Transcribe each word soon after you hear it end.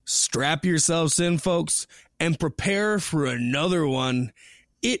Strap yourselves in, folks, and prepare for another one.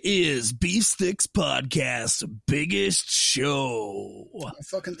 It is Beef Sticks Podcast's biggest show. I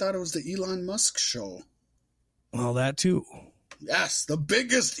fucking thought it was the Elon Musk show. Well, that too. Yes, the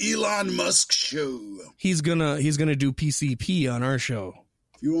biggest Elon Musk show. He's gonna do PCP on our show.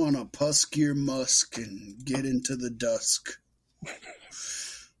 If you want to pusk your musk and get into the dusk.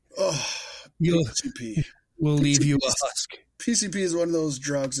 Oh, PCP. We'll leave you a husk. PCP is one of those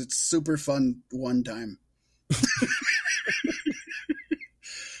drugs. It's super fun one time.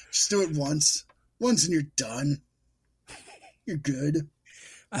 Just do it once. Once and you're done. You're good.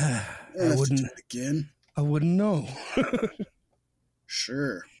 I wouldn't do it again. I wouldn't know.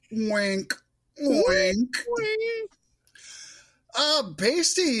 Sure. Wink. Wink.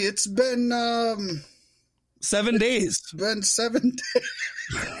 Pasty, it's been 7 days. It's been 7 days.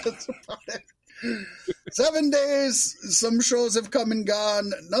 That's about it. 7 days. Some shows have come and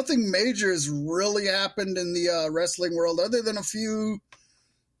gone. Nothing major has really happened in the wrestling world other than a few.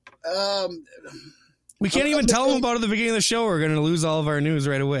 We can't even tell them about it at the beginning of the show. We're going to lose all of our news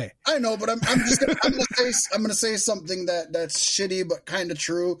right away. I know, but I'm gonna say something that's shitty but kind of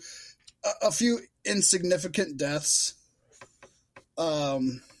true. A few insignificant deaths,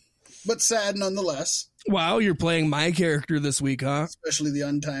 but sad nonetheless. Wow, you're playing my character this week, huh? Especially the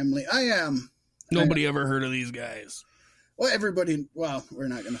untimely. I am. Nobody ever heard of these guys. Well, everybody. Well,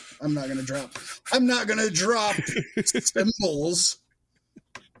 I'm not gonna drop symbols.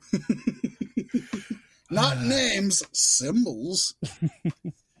 Not names, symbols.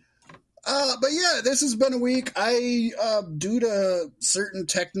 But yeah, this has been a week. Due to certain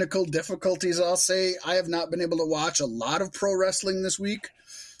technical difficulties, I'll say I have not been able to watch a lot of pro wrestling this week.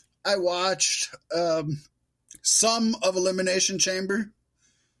 I watched some of Elimination Chamber,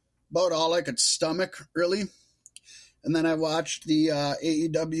 about all I could stomach, really. And then I watched the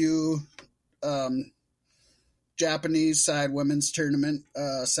AEW Japanese side women's tournament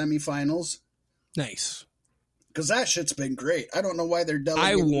semifinals. Nice. Because that shit's been great. I don't know why they're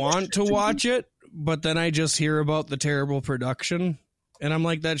I want to watch it, but then I just hear about the terrible production, and I'm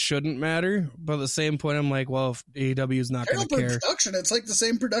like, that shouldn't matter. But at the same point, I'm like, well, if AEW is not going to care. Production, it's like the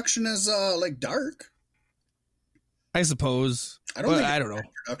same production as like Dark. I suppose. I don't know.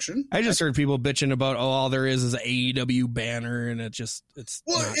 Production. I just heard people bitching about, all there is an AEW banner, and it's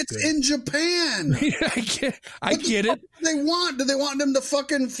good. In Japan. I get it. Do they want them to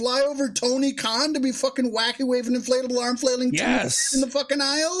fucking fly over Tony Khan to be fucking wacky waving inflatable arm flailing yes. in the fucking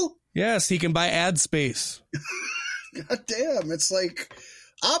aisle? Yes, he can buy ad space. God damn, it's like,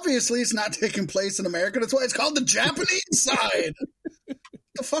 obviously it's not taking place in America. That's why it's called the Japanese side.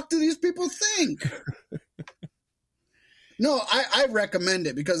 The fuck do these people think? No, I recommend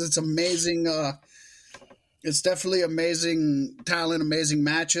it because it's amazing. It's definitely amazing talent, amazing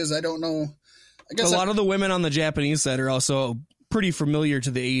matches. I don't know. I guess a lot of the women on the Japanese side are also pretty familiar to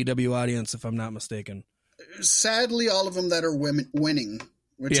the AEW audience, if I'm not mistaken. Sadly, all of them that are winning,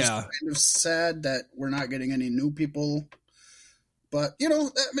 which is Yeah. kind of sad that we're not getting any new people. But,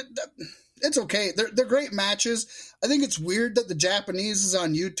 it's okay. They're great matches. I think it's weird that the Japanese is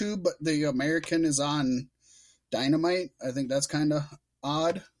on YouTube, but the American is on Dynamite. I think that's kind of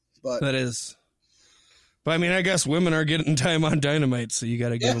odd, but that is. But I mean, I guess women are getting time on Dynamite, so you got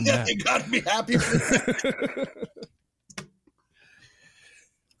to give them that. You got to be happy for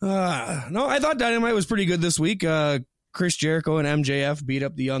that. No, I thought Dynamite was pretty good this week. Chris Jericho and MJF beat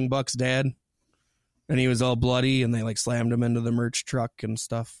up the Young Bucks' dad, and he was all bloody, and they like slammed him into the merch truck and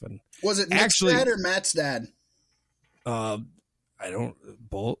stuff. And was it Nick's dad or Matt's dad? I don't.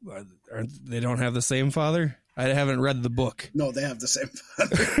 Both. They don't have the same father. I haven't read the book. No, they have the same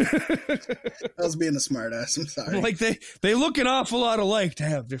father. I was being a smart ass. I'm sorry. Like they look an awful lot alike to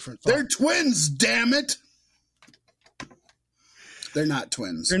have different fathers. They're twins, damn it. They're not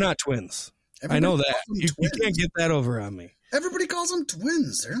twins. They're not twins. Everybody I know that. You can't get that over on me. Everybody calls them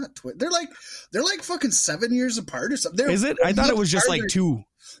twins. They're not twins. They're like fucking 7 years apart or something. Is it? I thought it was just like 2.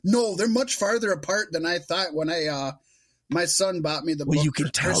 No, they're much farther apart than I thought when my son bought me the book. Well, you can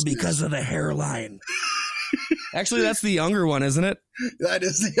tell Christmas. because of the hairline. Actually, that's the younger one, isn't it? That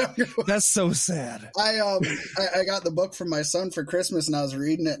is the younger one. That's so sad. I got the book from my son for Christmas, and I was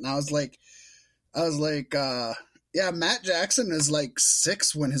reading it, and I was like, yeah, Matt Jackson is like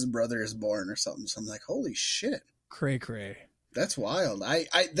 6 when his brother is born or something. So I'm like, holy shit. Cray. That's wild. I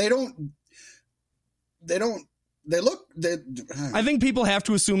think people have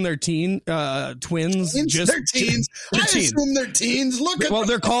to assume they're twins. They're teens. I assume they're teens.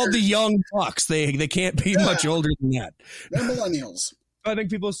 They're called the Young Bucks. They can't be much older than that. They're millennials. I think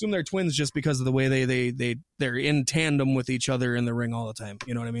people assume they're twins just because of the way they're in tandem with each other in the ring all the time.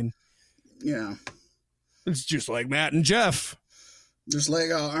 You know what I mean? Yeah. It's just like Matt and Jeff. Just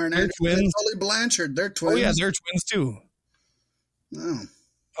like Arn They're Anderson and twins. Tully Blanchard. They're twins. Oh, yeah, they're twins too. Oh.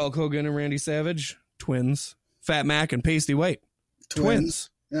 Hulk Hogan and Randy Savage, twins. Fat Mac and Pasty White,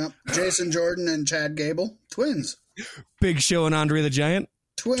 twins. Yeah. Jason Jordan and Chad Gable, twins. Big Show and Andre the Giant,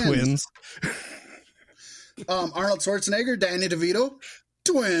 twins. Arnold Schwarzenegger, Danny DeVito,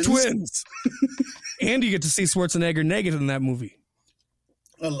 twins. Twins. And you get to see Schwarzenegger naked in that movie.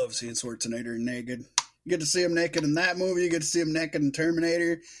 I love seeing Schwarzenegger naked. You get to see him naked in that movie. You get to see him naked in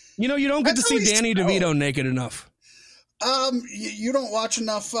Terminator. You know, you don't get to see Danny DeVito naked enough. You don't watch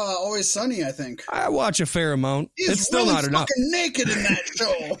enough Always Sunny, I think. I watch a fair amount. It's still really not enough. Fucking naked in that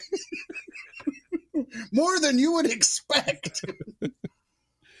show. More than you would expect.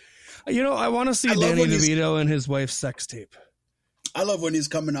 You know, I want to see Danny DeVito and his wife's sex tape. I love when he's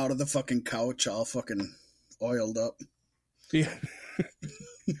coming out of the fucking couch all fucking oiled up. Yeah.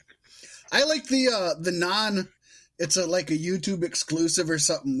 I like the non. It's like a YouTube exclusive or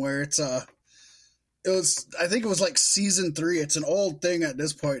something where I think it was like season 3. It's an old thing at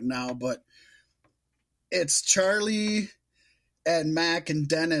this point now, but it's Charlie and Mac and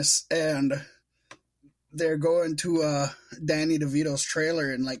Dennis, and they're going to Danny DeVito's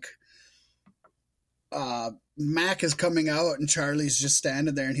trailer, and like Mac is coming out and Charlie's just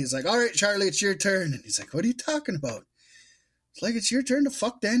standing there, and he's like, "All right, Charlie, it's your turn." And he's like, "What are you talking about?" It's like, "It's your turn to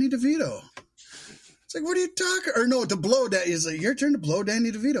fuck Danny DeVito." It's like, "What are you talking?" Or no, to blow Danny. He's like, "Your turn to blow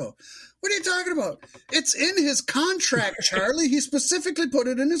Danny DeVito." What are you talking about? It's in his contract, Charlie. He specifically put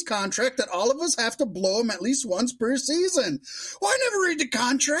it in his contract that all of us have to blow him at least once per season. Well, I never read the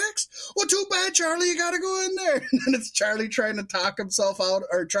contracts. Well, too bad, Charlie. You got to go in there. And then it's Charlie trying to talk himself out,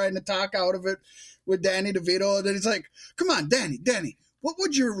 or trying to talk out of it with Danny DeVito. And then he's like, "Come on, Danny, what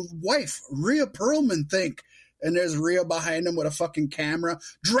would your wife, Rhea Perlman, think?" And there's Rhea behind him with a fucking camera.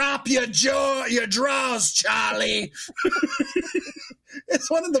 "Drop your drawers, Charlie." It's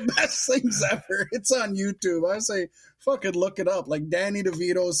one of the best things ever. It's on YouTube. I say, fucking look it up. Like Danny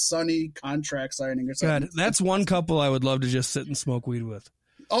DeVito's Sonny contract signing or something. God, that's one couple I would love to just sit and smoke weed with.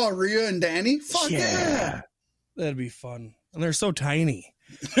 Oh, Rhea and Danny? Fuck yeah. That'd be fun. And they're so tiny.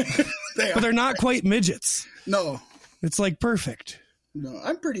 But they're not quite midgets. No. It's like perfect. No,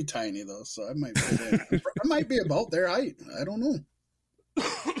 I'm pretty tiny though, so I might fit in. I might be about their height. I don't know.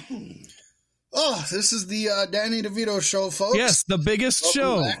 Oh, this is the Danny DeVito show, folks. Yes, the biggest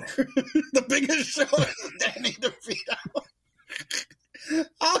show. The biggest show is Danny DeVito.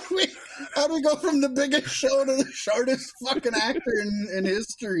 How do we go from the biggest show to the shortest fucking actor in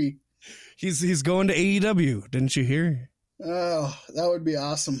history? He's going to AEW. Didn't you hear? Oh, that would be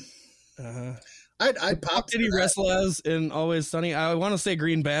awesome. I'd pop. Did he wrestle as in Always Sunny? I want to say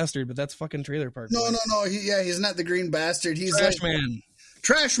Green Bastard, but that's fucking Trailer Park. No. He's not the Green Bastard. He's Trash Man.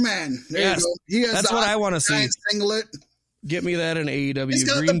 Trash Man. There you go. That's what I want to see. Singlet. Get me that in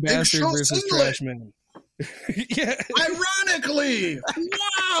AEW. Green Bastard versus Trash Man. Yeah. Ironically.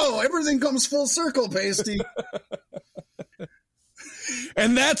 Wow. Everything comes full circle, Pasty.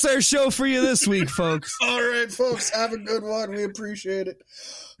 And that's our show for you this week, folks. All right, folks. Have a good one. We appreciate it.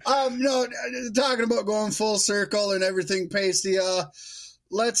 No, talking about going full circle and everything, Pasty.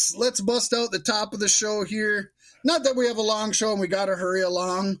 Let's bust out the top of the show here. Not that we have a long show and we got to hurry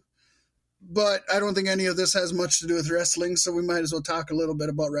along, but I don't think any of this has much to do with wrestling, so we might as well talk a little bit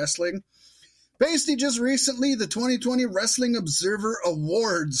about wrestling. Pasty, just recently, the 2020 Wrestling Observer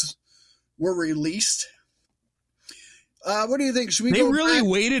Awards were released. What do you think? Should we They really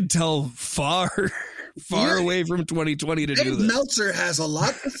waited till far away from 2020 to do this. Meltzer has a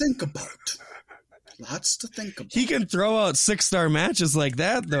lot to think about. Lots to think about. He can throw out 6-star matches like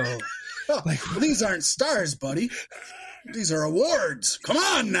that, though. Oh, well, these aren't stars, buddy. These are awards. Come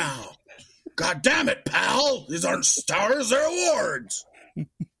on now. God damn it, pal. These aren't stars, they're awards.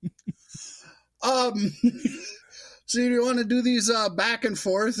 So do you want to do these back and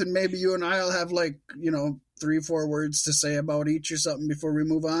forth, and maybe you and I'll have 3-4 words to say about each or something before we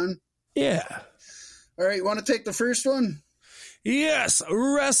move on? Yeah. All right, you want to take the first one? Yes,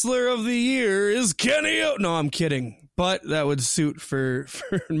 Wrestler of the Year is Kenny No, I'm kidding. But that would suit for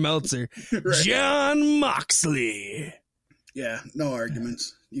Meltzer. Right. Jon Moxley. Yeah, no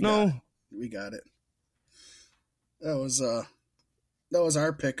arguments. We got it. That was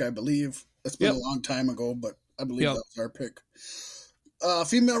our pick, I believe. It's been a long time ago, but I believe that was our pick.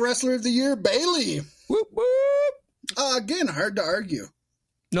 Female Wrestler of the Year, Bayley. Whoop, whoop. Again, hard to argue.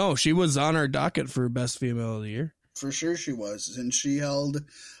 No, she was on our docket for Best Female of the Year. For sure she was. And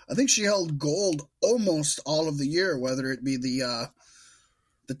I think she held gold almost all of the year, whether it be the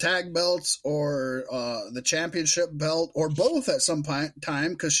the tag belts or the championship belt or both at some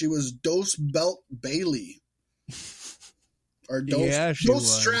time because she was Dose Belt Bailey. Or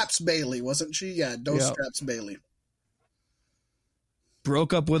Dose Straps Bailey, wasn't she? Yeah, Dose Straps Bailey.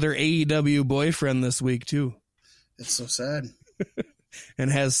 Broke up with her AEW boyfriend this week, too. It's so sad. And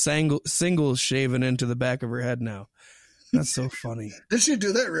has singles shaven into the back of her head now. That's so funny. Did she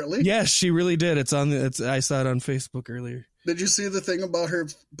do that really? Yes, she really did. I saw it on Facebook earlier. Did you see the thing about her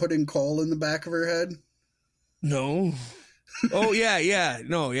putting coal in the back of her head? No. Oh, yeah.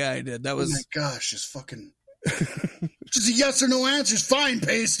 No, yeah, I did. That was... Oh, my gosh. It's fucking... Just a yes or no answer is fine,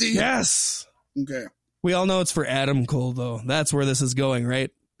 Pasty. Yes. Okay. We all know it's for Adam Cole, though. That's where this is going,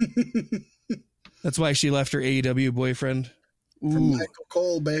 right? That's why she left her AEW boyfriend. For Michael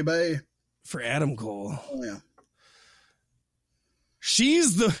Cole, baby. For Adam Cole. Oh, yeah.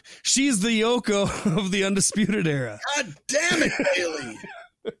 She's the Yoko of the Undisputed Era. God damn it, Bailey.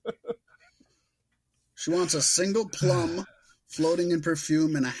 She wants a single plum floating in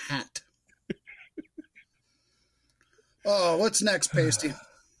perfume and a hat. Oh, what's next, Pasty?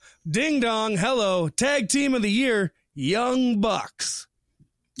 Ding dong, hello, tag team of the year, Young Bucks.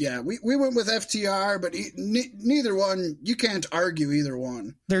 Yeah, we went with FTR, but neither one, you can't argue either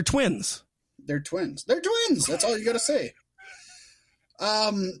one. They're twins. That's all you got to say.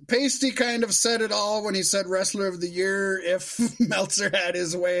 Pasty kind of said it all when he said Wrestler of the Year if Meltzer had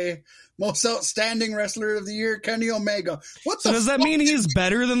his way. Most Outstanding Wrestler of the Year, Kenny Omega. So does that mean he's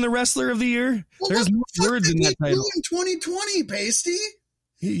better than the Wrestler of the Year? Well, there's more words in that title. In 2020, Pasty.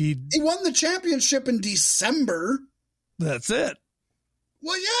 He won the championship in December. That's it.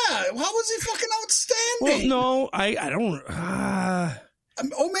 Well, yeah. How was he fucking outstanding? Well, no, I don't.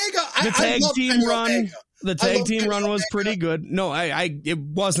 Omega. The tag team run. Omega. The tag team run was pretty good. No, it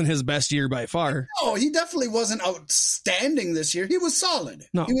wasn't his best year by far. No, he definitely wasn't outstanding this year. He was solid.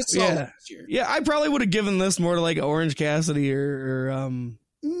 No, he was solid this year. Yeah, I probably would have given this more to like Orange Cassidy or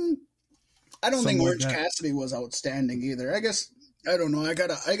I don't think Orange Cassidy was outstanding either. I guess I don't know. I got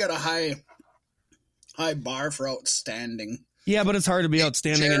a high bar for outstanding. Yeah, but it's hard to be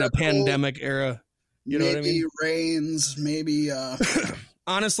outstanding Jericho, in a pandemic era. You know what I mean? Maybe Reigns, maybe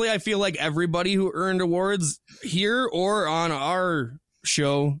honestly, I feel like everybody who earned awards here or on our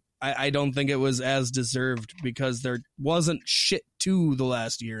show, I don't think it was as deserved because there wasn't shit to the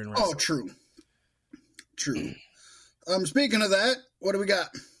last year in wrestling. Oh, true. Speaking of that, what do we got?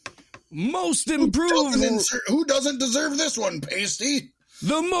 Most improved. Who doesn't deserve this one, Pasty?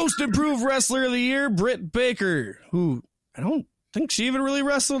 The most improved wrestler of the year, Britt Baker, who I don't think she even really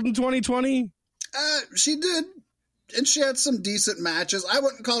wrestled in 2020. She did. And she had some decent matches. I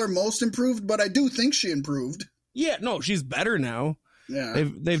wouldn't call her most improved, but I do think she improved. Yeah, no, she's better now. Yeah.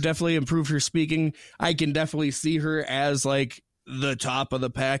 They've definitely improved her speaking. I can definitely see her as like the top of the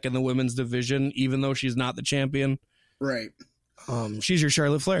pack in the women's division, even though she's not the champion. Right. She's your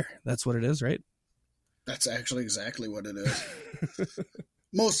Charlotte Flair. That's what it is, right? That's actually exactly what it is.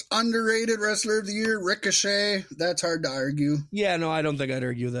 Most underrated wrestler of the year, Ricochet. That's hard to argue. Yeah, no, I don't think I'd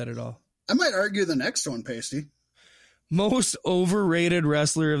argue that at all. I might argue the next one, Pasty. Most overrated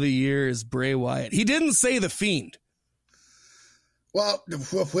wrestler of the year is Bray Wyatt. He didn't say The Fiend. Well,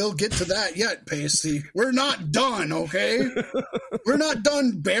 we'll get to that yet, Pasty. We're not done, okay? We're not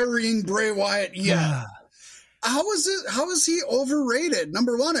done burying Bray Wyatt yet. How is he overrated?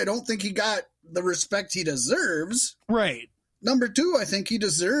 Number one, I don't think he got the respect he deserves. Right. Number two, I think he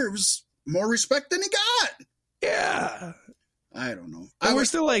deserves more respect than he got. Yeah. I don't know. We're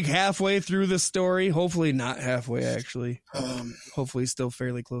still like halfway through the story. Hopefully not halfway, actually. Hopefully still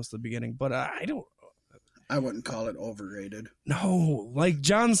fairly close to the beginning. But I wouldn't call it overrated. No, like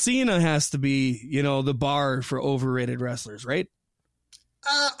John Cena has to be, the bar for overrated wrestlers, right?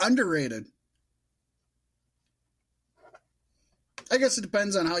 Underrated. I guess it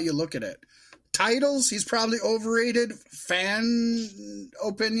depends on how you look at it. Titles, he's probably overrated. Fan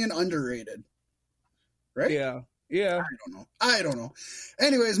opinion, underrated. Right? Yeah. I don't know.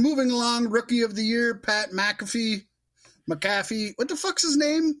 Anyways, moving along, Rookie of the Year, Pat McAfee. What the fuck's his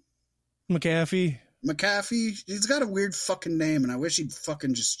name? McAfee. He's got a weird fucking name, and I wish he'd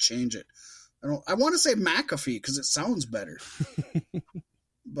fucking just change it. I want to say McAfee because it sounds better.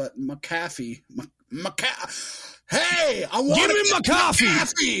 But McAfee. Hey, I want Give me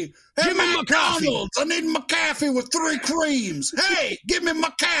McAfee. Hey, give me McAfee. I need McAfee with 3 creams. Hey, give me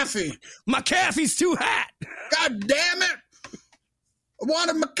McAfee. McAfee's too hot. God damn it. I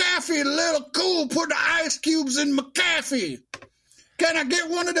wanted McAfee a little cool. Put the ice cubes in McAfee. Can I get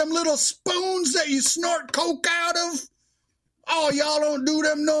one of them little spoons that you snort coke out of? Oh, y'all don't do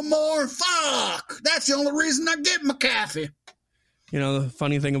them no more? Fuck. That's the only reason I get McAfee. You know, the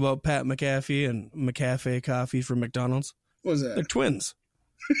funny thing about Pat McAfee and McCafe Coffee from McDonald's? What was that? They're twins.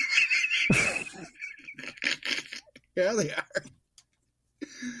 Yeah, they are.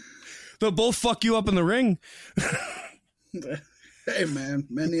 They'll both fuck you up in the ring. Hey, man,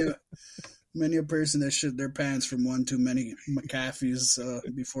 many a person that shit their pants from one too many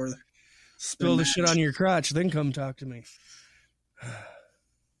McAfees before Spill the shit on your crotch, then come talk to me.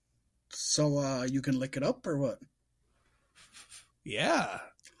 So you can lick it up or what? Yeah.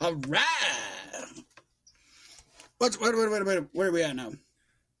 All right. Wait, where are we at now?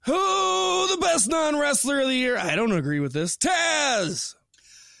 Who the best non-wrestler of the year? I don't agree with this. Taz!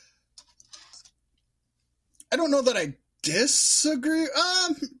 I don't know that I disagree.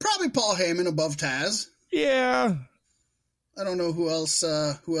 Probably Paul Heyman above Taz. Yeah. I don't know who else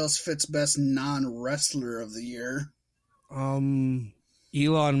fits best non-wrestler of the year. Elon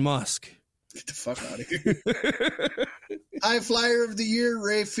Musk. Get the fuck out of here. High flyer of the year,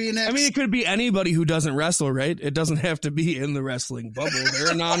 Ray Phoenix. I mean, it could be anybody who doesn't wrestle, right? It doesn't have to be in the wrestling bubble.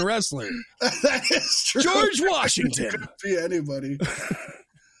 They're a non-wrestler. That is true. George Washington. It could be anybody.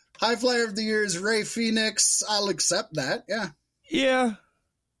 High flyer of the year is Ray Phoenix. I'll accept that. Yeah. Yeah.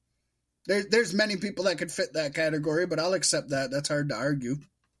 There's many people that could fit that category, but I'll accept that. That's hard to argue.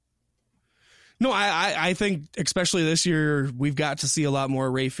 No, I think especially this year we've got to see a lot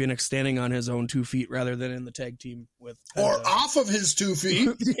more Ray Phoenix standing on his own 2 feet rather than in the tag team with or off of his 2 feet.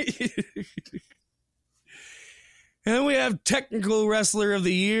 And we have technical wrestler of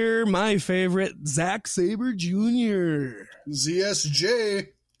the year, my favorite, Zack Sabre Jr. ZSJ.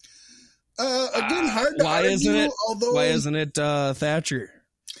 Again, hard to why argue. Why isn't it Thatcher?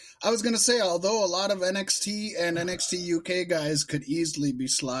 I was going to say, although a lot of NXT and NXT UK guys could easily be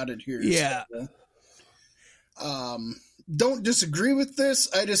slotted here. Yeah. So, don't disagree with this.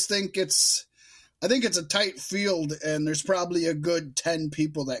 I just think it's a tight field, and there's probably a good 10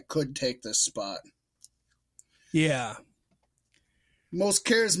 people that could take this spot. Yeah. Most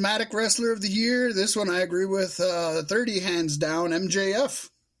charismatic wrestler of the year. This one I agree with 30 hands down, MJF.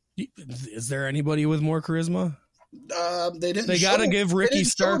 Is there anybody with more charisma? They didn't. They got to give Ricky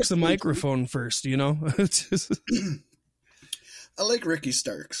Starks a microphone first, you know? I like Ricky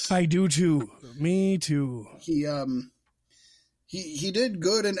Starks. I do too. Me too. He did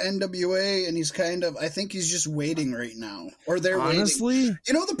good in NWA, and he's I think he's just waiting right now. Or they're honestly waiting.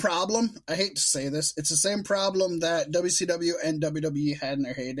 You know the problem? I hate to say this. It's the same problem that WCW and WWE had in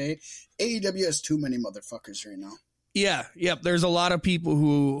their heyday. AEW has too many motherfuckers right now. Yeah, yep. There's a lot of people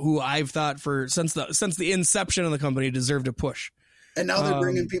who I've thought since the inception of the company deserved a push, and now they're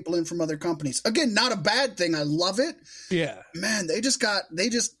bringing people in from other companies. Again, not a bad thing. I love it. Yeah, man, they just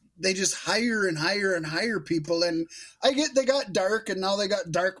hire and hire and hire people, and I get they got Dark, and now they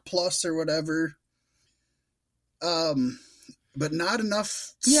got Dark Plus or whatever. But not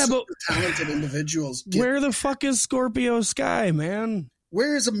enough. Yeah, but talented individuals. Where the fuck is Scorpio Sky, man?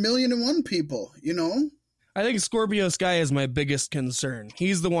 Where is 1,000,001 people? You know. I think Scorpio Sky is my biggest concern.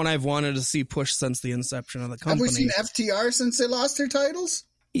 He's the one I've wanted to see pushed since the inception of the company. Have we seen FTR since they lost their titles?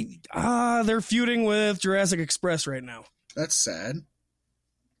 They're feuding with Jurassic Express right now. That's sad.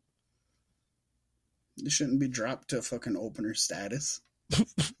 They shouldn't be dropped to fucking opener status.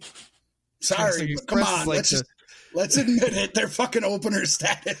 Sorry, but come on. Let's admit it. They're fucking opener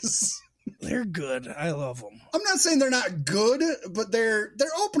status. They're good. I love them. I'm not saying they're not good, but they're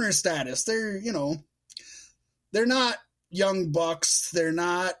opener status. They're, you know... They're not Young Bucks. They're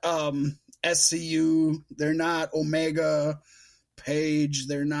not SCU. They're not Omega Page.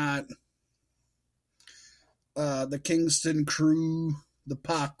 They're not the Kingston crew, the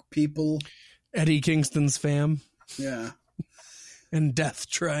Pac people. Eddie Kingston's fam. Yeah. And Death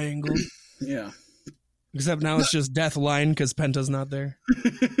Triangle. Yeah. Except now it's just Death Line because Penta's not there.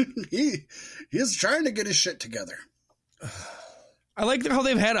 He's trying to get his shit together. I like how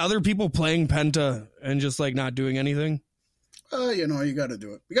they've had other people playing Penta and just like not doing anything. You know, you got to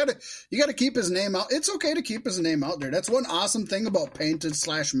do it. You got to keep his name out. It's okay to keep his name out there. That's one awesome thing about painted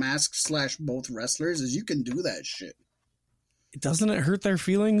 /mask/ both wrestlers is you can do that shit. Doesn't it hurt their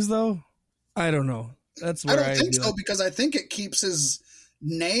feelings though? I don't know. That's where I don't think so because I think it keeps his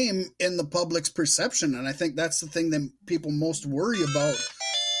name in the public's perception, and I think that's the thing that people most worry about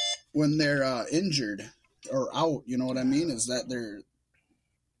when they're injured or out. You know what I mean? Is that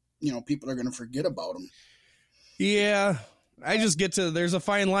people are going to forget about them. Yeah. I just get to, there's a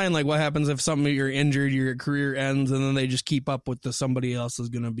fine line. Like what happens if you're injured, your career ends, and then they just keep up with somebody else is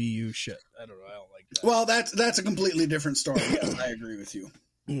going to be you shit. I don't know. I don't like that. Well, that's a completely different story. Yes, I agree with you.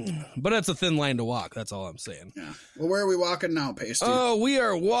 But it's a thin line to walk. That's all I'm saying. Yeah. Well, where are we walking now, Pasty? Oh, we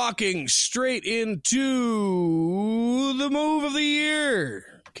are walking straight into the move of the year.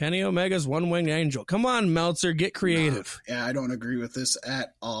 Kenny Omega's One-Winged Angel. Come on, Meltzer, get creative. Yeah, I don't agree with this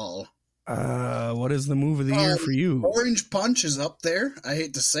at all. What is the move of the year for you? Orange Punch is up there. I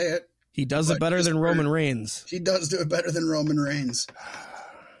hate to say it. He does it better than Roman Reigns. He does do it better than Roman Reigns.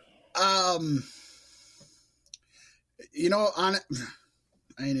 You know, I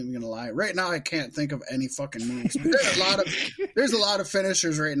ain't even gonna lie. Right now, I can't think of any fucking moves. But there's a lot of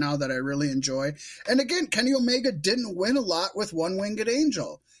finishers right now that I really enjoy. And again, Kenny Omega didn't win a lot with One-Winged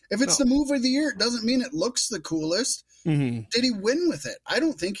Angel. If it's the move of the year, it doesn't mean it looks the coolest. Mm-hmm. Did he win with it? I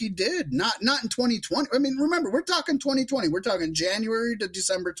don't think he did. Not in 2020. I mean, remember, we're talking 2020. We're talking January to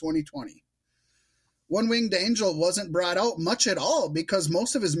December 2020. One-Winged Angel wasn't brought out much at all because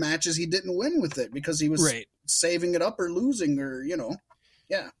most of his matches he didn't win with it because he was saving it up or losing or, you know.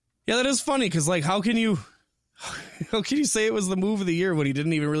 Yeah. Yeah, that is funny because, like, how can you say it was the move of the year when he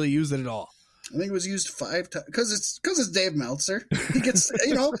didn't even really use it at all? I think it was used 5 times because it's Dave Meltzer. He gets,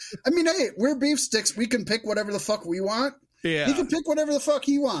 you know, I mean, hey, we're beef sticks. We can pick whatever the fuck we want. Yeah. He can pick whatever the fuck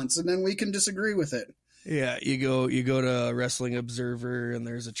he wants, and then we can disagree with it. Yeah, you go to Wrestling Observer, and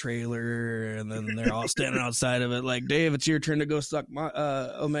there's a trailer, and then they're all standing outside of it like, Dave, it's your turn to go suck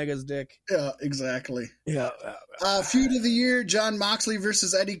Omega's dick. Yeah, exactly. Yeah. Feud of the year, Jon Moxley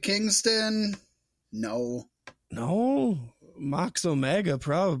versus Eddie Kingston. No, Mox Omega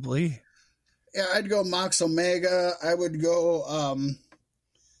probably. Yeah, I'd go Mox Omega. I would go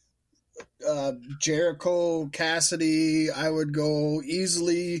Jericho Cassidy. I would go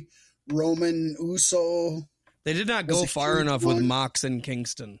easily Roman Uso. They did not go far enough with Mox and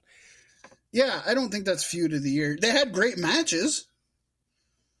Kingston. Yeah, I don't think that's feud of the year. They had great matches.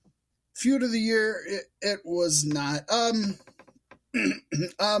 Feud of the year, it was not. I can't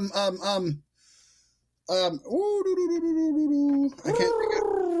think of.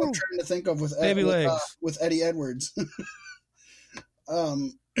 I'm trying to think of with Eddie Edwards.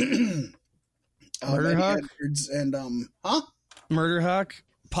 Murder Hawk Edwards and Murder Hawk,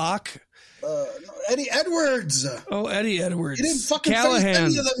 Pac. Eddie Edwards. Oh, Eddie Edwards. He didn't fucking face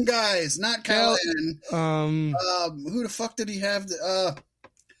any of them guys. Not Callahan. Who the fuck did he have?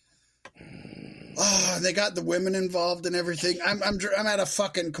 They got the women involved and everything. I'm at a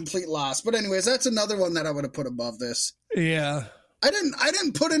fucking complete loss. But anyways, that's another one that I would have put above this. Yeah. I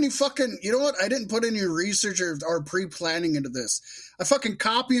didn't put any fucking, you know what? I didn't put any research or pre-planning into this. I fucking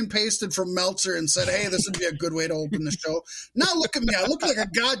copy and pasted from Meltzer and said, hey, this would be a good way to open the show. Now look at me. I look like a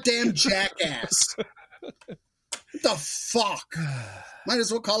goddamn jackass. What the fuck? Might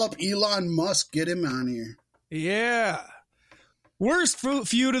as well call up Elon Musk. Get him on here. Yeah. Worst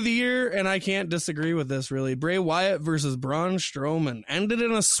feud of the year, and I can't disagree with this, really. Bray Wyatt versus Braun Strowman. Ended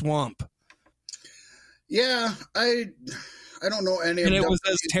in a swamp. Yeah, I don't know any of them. And it was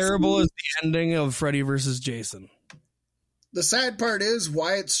as terrible as the ending of Freddy versus Jason. The sad part is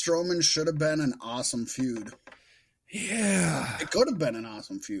Wyatt Strowman should have been an awesome feud. Yeah. It could have been an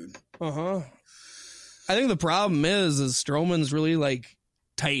awesome feud. Uh-huh. I think the problem is Strowman's really, like,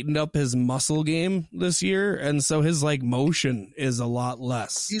 tightened up his muscle game this year, and so his, like, motion is a lot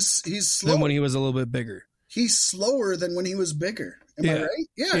less. He's slow. Than when he was a little bit bigger. He's slower than when he was bigger. Am I right?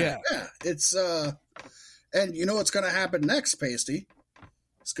 Yeah. It's, and you know what's going to happen next, Pasty?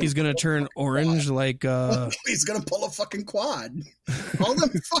 He's going to turn orange like... He's going to pull a fucking quad. All them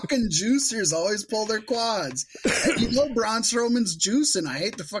fucking juicers always pull their quads. And you know Braun Strowman's juicing. I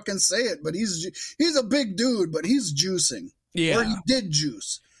hate to fucking say it, but he's a big dude, but he's juicing. Yeah. Or he did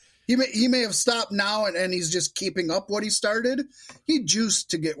juice. He may have stopped now and he's just keeping up what he started. He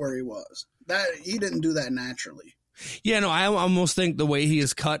juiced to get where he was. He didn't do that naturally. Yeah, no, I almost think the way he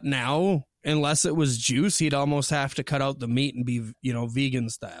is cut now... Unless it was juice, he'd almost have to cut out the meat and be, vegan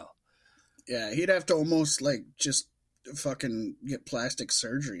style. Yeah, he'd have to almost just fucking get plastic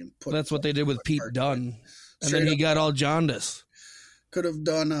surgery and put. That's what they did with Pete Dunne, and then he got all jaundice. Could have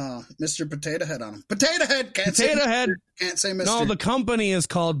done Mr. Potato Head on him. Potato Head can't say Mr. No, the company is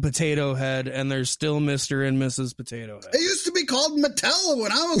called Potato Head, and there's still Mr. and Mrs. Potato Head. It used to be called Mattel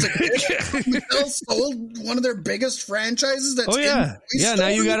when I was a kid. Mattel sold one of their biggest franchises. Now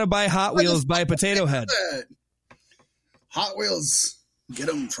you got to buy Hot Wheels by Potato Head. Hot Wheels, get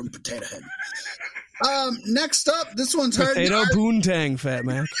them from Potato Head. Next up, this one's hard. Potato Poontang, Fat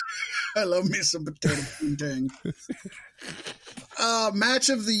Mac. I love me some Potato Poontang. Match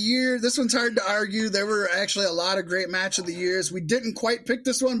of the year. This one's hard to argue. There were actually a lot of great match of the years. We didn't quite pick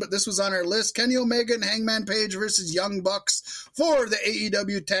this one, but this was on our list. Kenny Omega and Hangman Page versus Young Bucks for the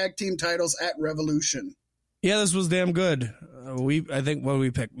AEW tag team titles at Revolution. Yeah, this was damn good. I think what we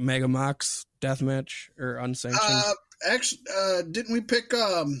picked, Mega Mox deathmatch or unsanctioned. Actually, didn't we pick?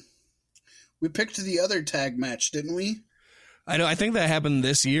 We picked the other tag match, didn't we? I know. I think that happened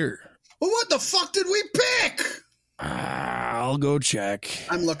this year. Well, what the fuck did we pick? I'll go check.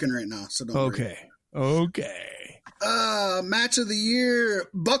 I'm looking right now, so don't worry. Okay. Match of the year: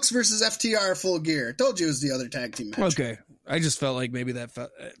 Bucks versus FTR Full Gear. Told you it was the other tag team match. Okay. I just felt like maybe that fell.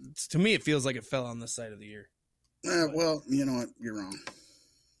 To me, it feels like it fell on this side of the year. Well, you know what? You're wrong.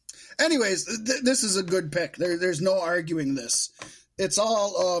 Anyways, this is a good pick. There's no arguing this. It's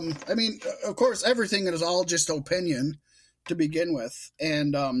all, I mean, of course, everything is all just opinion to begin with.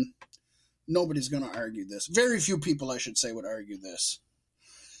 And nobody's going to argue this. Very few people, I should say, would argue this.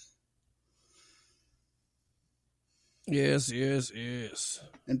 Yes.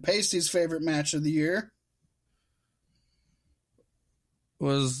 And Pasty's favorite match of the year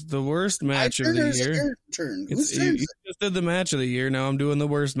was the worst match of the year. Turn. You just did the match of the year. Now I'm doing the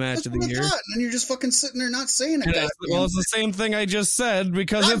worst match of the year. And then you're just fucking sitting there not saying it. Well, it's the same thing I just said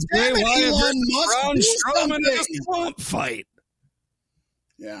because it's Bray Wyatt versus Braun Strowman in a swamp fight.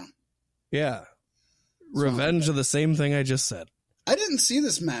 Yeah. Yeah. Revenge of the same thing I just said. I didn't see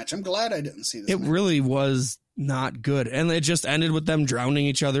this match. I'm glad I didn't see this match. It really was not good. And it just ended with them drowning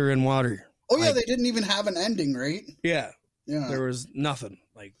each other in water. Oh, yeah. They didn't even have an ending, right? Yeah. Yeah. There was nothing.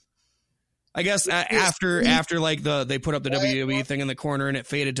 Like, I guess after like they put up the WWE thing in the corner and it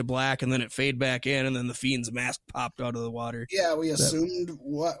faded to black and then it faded back in and then the Fiend's mask popped out of the water. Yeah, we assumed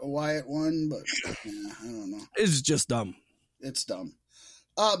Wyatt won, but yeah, I don't know. It's just dumb. It's dumb.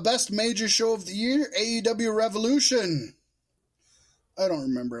 Best major show of the year, AEW Revolution. I don't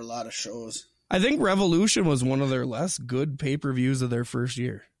remember a lot of shows. I think Revolution was one of their less good pay-per-views of their first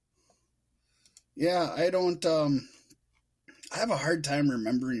year. Yeah, I don't. I have a hard time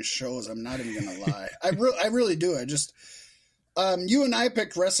remembering shows. I'm not even gonna lie. I really do. I just. You and I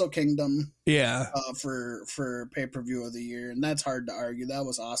picked Wrestle Kingdom. Yeah. For pay-per-view of the year, and that's hard to argue. That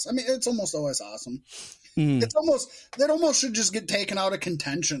was awesome. I mean, it's almost always awesome. It's almost should just get taken out of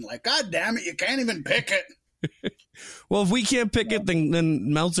contention. Like, God damn it, you can't even pick it. Well, if we can't pick it,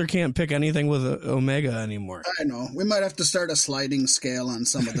 then Meltzer can't pick anything with Omega anymore. I know. We might have to start a sliding scale on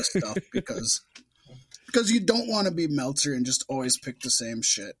some of the stuff because you don't want to be Meltzer and just always pick the same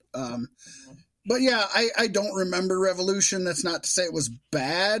shit. But yeah, I don't remember Revolution. That's not to say it was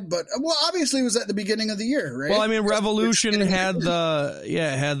bad, but well, obviously it was at the beginning of the year, right? Well, I mean, Revolution had the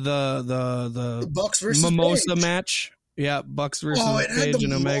Bucks versus Mimosa Page match. Yeah, Bucks versus Page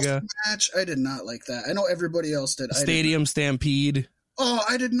and Omega match. I did not like that. I know everybody else did. Stadium Stampede. Oh,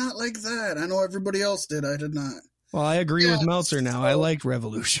 I did not like that. I know everybody else did. I did not. Well, I agree with Meltzer now. I liked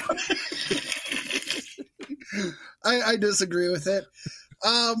Revolution. I disagree with it.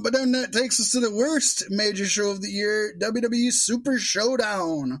 But then that takes us to the worst major show of the year, WWE Super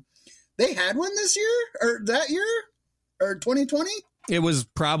Showdown. They had one this year? Or that year? Or 2020? It was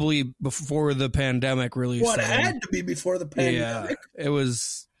probably before the pandemic really started. It had to be before the pandemic. Yeah, it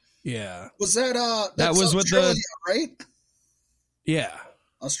was, yeah. Was that, that was Australia, with right? Yeah.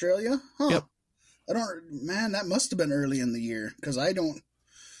 Australia? Huh. Yep. That must have been early in the year, because I don't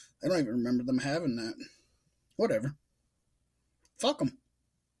even remember them having that. Whatever. Fuck them.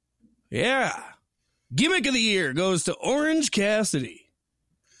 Yeah. Gimmick of the year goes to Orange Cassidy.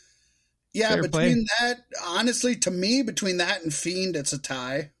 Yeah, between that, honestly, to me, between that and Fiend, it's a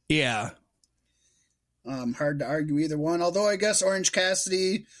tie. Yeah. Hard to argue either one. Although I guess Orange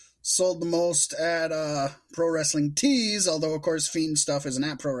Cassidy sold the most at Pro Wrestling Tees. Although, of course, Fiend stuff isn't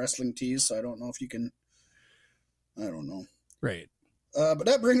at Pro Wrestling Tees, so I don't know if you can. I don't know. Right. But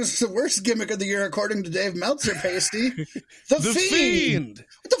that brings us to the worst gimmick of the year, according to Dave Meltzer, Pasty. The Fiend.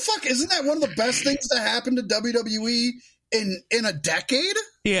 What the fuck? Isn't that one of the best things that happened to WWE in a decade?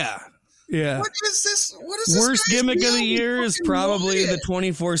 Yeah. Yeah. What is this? What is this? Worst gimmick of the year is probably the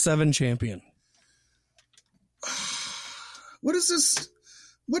 24/7 champion. What is this?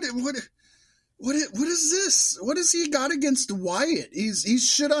 What is this? What has he got against Wyatt? He's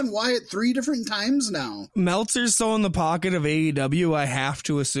shit on Wyatt 3 different times now. Meltzer's so in the pocket of AEW, I have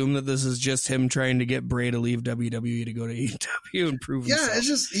to assume that this is just him trying to get Bray to leave WWE to go to AEW and prove himself. Yeah, it's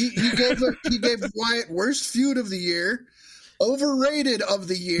just he gave Wyatt worst feud of the year, overrated of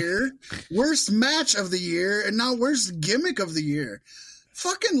the year, worst match of the year, and now worst gimmick of the year.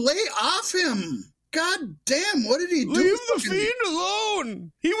 Fucking lay off him. God damn, what did he do? Leave the Fiend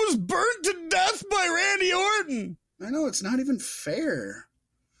alone. He was burnt to death by Randy Orton. I know, it's not even fair.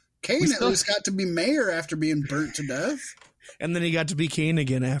 Kane at least got to be mayor after being burnt to death. And then he got to be Kane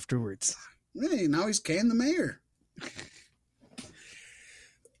again afterwards. Hey, now he's Kane the mayor.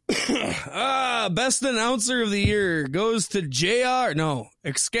 Best announcer of the year goes to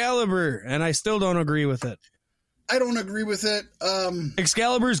Excalibur, and I still don't agree with it. I don't agree with it.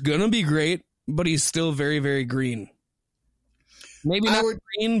 Excalibur's gonna be great, but he's still very, very green. Maybe not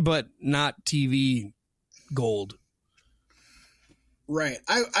green, but not TV gold. Right.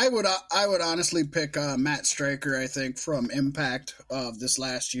 I would honestly pick Matt Stryker, I think, from Impact of this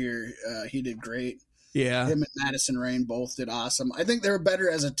last year. He did great. Yeah. Him and Madison Rayne both did awesome. I think they're better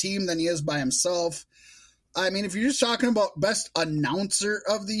as a team than he is by himself. I mean, if you're just talking about best announcer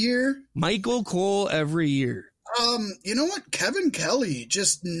of the year, Michael Cole every year. You know what? Kevin Kelly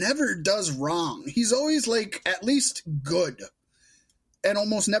just never does wrong. He's always like at least good and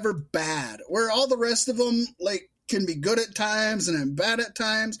almost never bad. Where all the rest of them like can be good at times and then bad at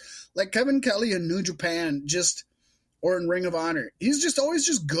times. Like Kevin Kelly in New Japan or in Ring of Honor. He's just always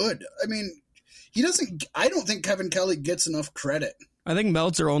just good. I mean, I don't think Kevin Kelly gets enough credit. I think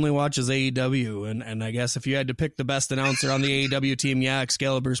Meltzer only watches AEW, and I guess if you had to pick the best announcer on the AEW team,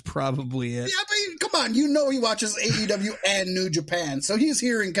 Excalibur's probably it. Yeah, but come on, he watches AEW and New Japan, so he's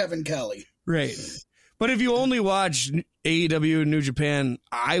hearing Kevin Kelly. Right. But if you only watch AEW and New Japan,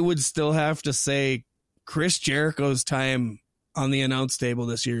 I would still have to say Chris Jericho's time on the announce table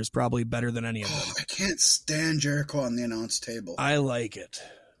this year is probably better than any of them. I can't stand Jericho on the announce table. I like it.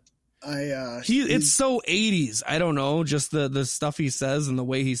 It's so 80s. I don't know, just the stuff he says and the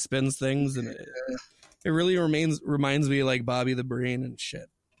way he spins things, and it really reminds me of like Bobby the Brain and shit.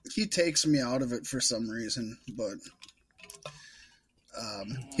 He takes me out of it for some reason, but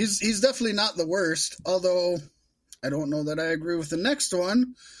he's definitely not the worst. Although I don't know that I agree with the next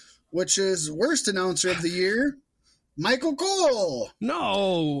one, which is worst announcer of the year, Michael Cole.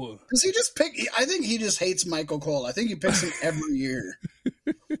 No, does he just pick? I think he just hates Michael Cole. I think he picks him every year.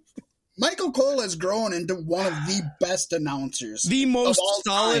 Michael Cole has grown into one of the best announcers. The most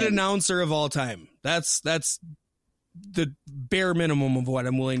solid announcer of all time. That's the bare minimum of what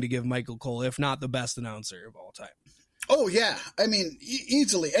I'm willing to give Michael Cole, if not the best announcer of all time. Oh, yeah. I mean,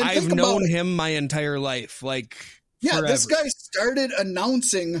 easily. And I've known him my entire life. Forever. This guy started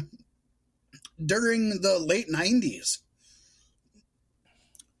announcing during the late 90s.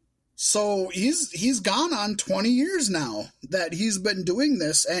 So he's gone on 20 years now that he's been doing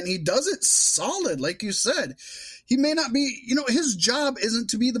this, and he does it solid, like you said. He may not be, his job isn't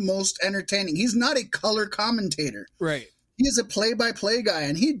to be the most entertaining. He's not a color commentator. Right. He is a play-by-play guy,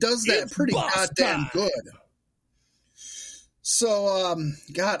 and he does that pretty goddamn good. So,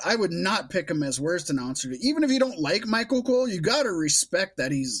 God, I would not pick him as worst announcer. Even if you don't like Michael Cole, you got to respect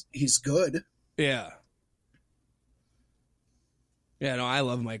that he's good. Yeah. Yeah, no, I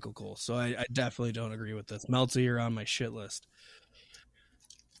love Michael Cole, so I definitely don't agree with this. Meltzer, you're on my shit list.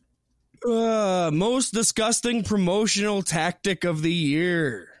 Most disgusting promotional tactic of the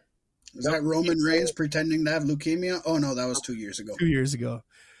year. Is that Roman Reigns pretending to have leukemia? Oh, no, that was 2 years ago. 2 years ago.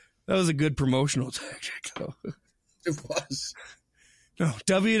 That was a good promotional tactic, though. It was. No,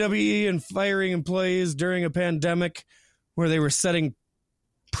 WWE and firing employees during a pandemic where they were setting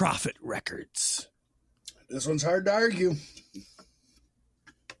profit records. This one's hard to argue.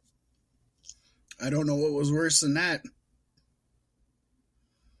 I don't know what was worse than that.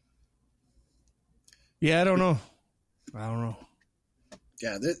 Yeah, I don't know.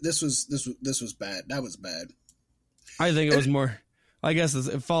 Yeah, this was bad. That was bad. I think it was more. I guess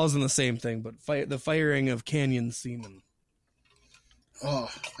it falls in the same thing, but the firing of Canyon Seaman. Oh,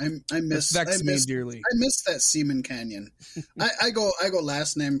 I miss me dearly. I miss that Seaman Canyon. I go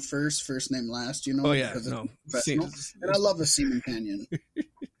last name first name last. Oh yeah, no. And I love the Seaman Canyon.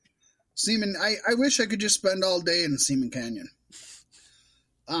 Seaman, I wish I could just spend all day in Seaman Canyon.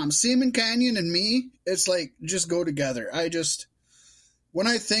 Seaman Canyon and me, it's like just go together. When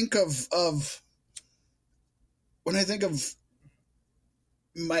I think of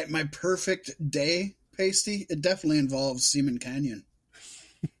my perfect day, Pasty, it definitely involves Seaman Canyon.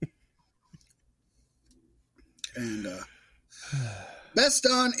 And best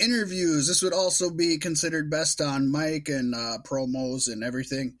on interviews. This would also be considered best on mic and promos and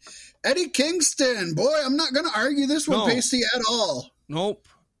everything. Eddie Kingston, boy, I'm not going to argue this with Pasty at all. Nope.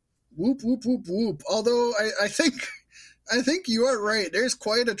 Whoop whoop whoop whoop. Although I think you are right. There's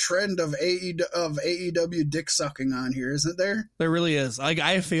quite a trend of AEW dick sucking on here, isn't there? There really is.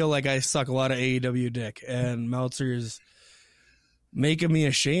 I feel like I suck a lot of AEW dick, and Meltzer's making me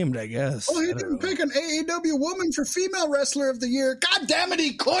ashamed, I guess. Oh, he didn't pick an AEW woman for female wrestler of the year. God damn it,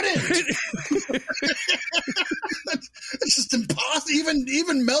 he couldn't. It's just impossible.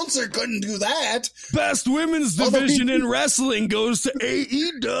 Even Meltzer couldn't do that. Best women's division in wrestling goes to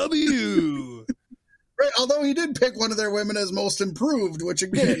AEW. Right, although he did pick one of their women as most improved, which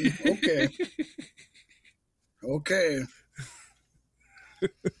again, okay. Okay.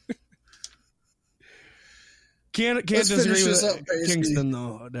 Can't disagree with Kingston,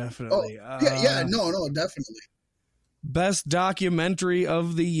 though, definitely. Oh, no, definitely. Best documentary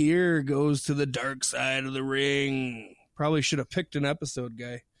of the year goes to The Dark Side of the Ring. Probably should have picked an episode,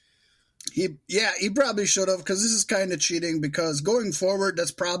 guy. He probably should have, because this is kind of cheating, because going forward,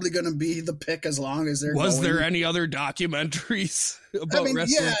 that's probably going to be the pick as long as they're Was going. there any other documentaries about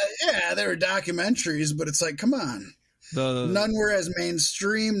wrestling? Yeah, there were documentaries, but it's like, come on. None were as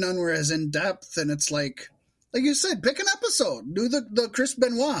mainstream, none were as in-depth, and it's like you said, pick an episode. Do the Chris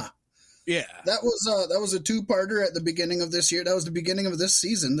Benoit. Yeah. That was a two-parter at the beginning of this year. That was the beginning of this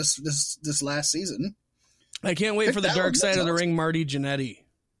season, this last season. I can't wait for The Dark Side of the Ring, Marty Jannetty.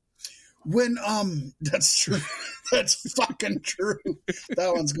 When that's true. That's fucking true.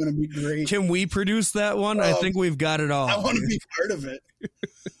 That one's gonna be great. Can we produce that one? I think we've got it all. I want to be part of it.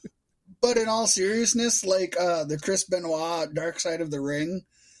 But in all seriousness, like the Chris Benoit Dark Side of the Ring,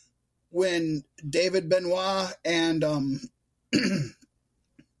 when David Benoit and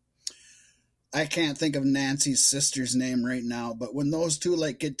I can't think of Nancy's sister's name right now, but when those two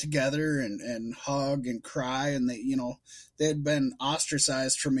like get together and hug and cry, and they had been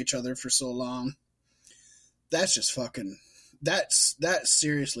ostracized from each other for so long, that's just fucking that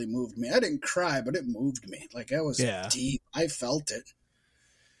seriously moved me. I didn't cry, but it moved me. Like, that was deep. I felt it.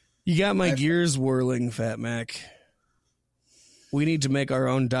 You got my gears whirling, Fat Mac. We need to make our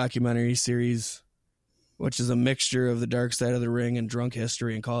own documentary series, which is a mixture of The Dark Side of the Ring and drunk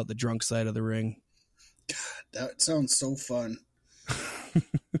history, and call it The Drunk Side of the Ring. God, that sounds so fun.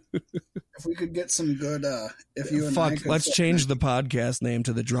 If we could get some good, if you and I could, let's change the podcast name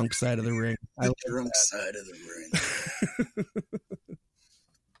to The Drunk Side of the Ring. The Drunk Side of the Ring.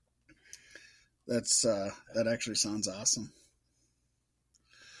 That actually sounds awesome.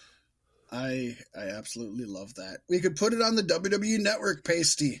 I absolutely love that. We could put it on the WWE Network,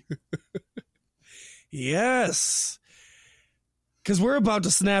 Pasty. Yes. Because we're about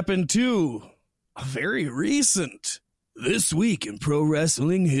to snap into a very recent This Week in Pro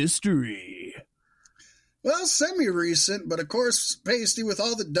Wrestling History. Well, semi-recent, but of course, Pasty, with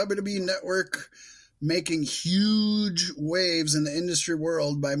all the WWE Network making huge waves in the industry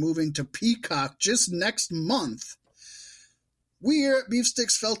world by moving to Peacock just next month, we here at Beef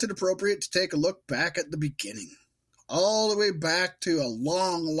Sticks felt it appropriate to take a look back at the beginning. All the way back to a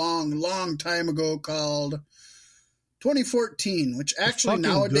long time ago called 2014, which actually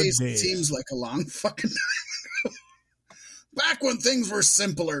nowadays seems like a long fucking time. Back when things were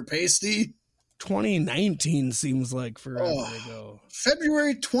simpler, Pasty. 2019 seems like forever ago.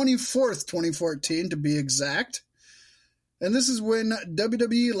 February 24th, 2014 to be exact. And this is when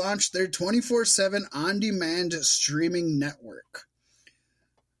WWE launched their 24/7 on-demand streaming network.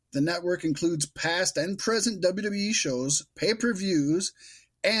 The network includes past and present WWE shows, pay-per-views,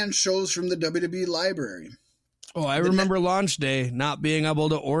 and shows from the WWE library. Oh, I remember launch day not being able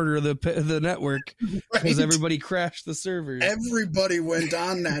to order the network because everybody crashed the servers. Everybody went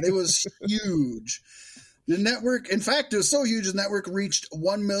on that. It was huge. The network, in fact, it was so huge, the network reached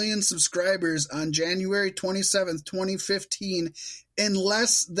 1 million subscribers on January 27th, 2015, in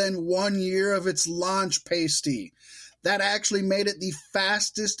less than 1 year of its launch, Pasty. That actually made it the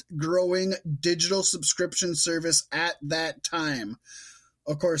fastest growing digital subscription service at that time.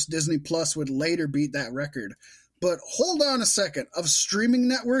 Of course, Disney Plus would later beat that record. But hold on a second. Of streaming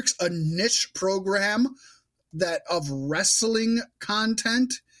networks, a niche program of wrestling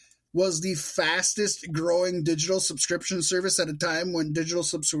content was the fastest growing digital subscription service at a time when digital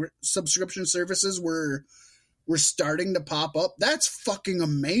subscription services were starting to pop up. That's fucking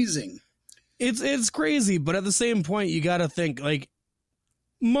amazing. It's crazy, but at the same point, you got to think, like,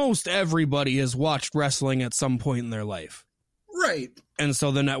 most everybody has watched wrestling at some point in their life. Right. And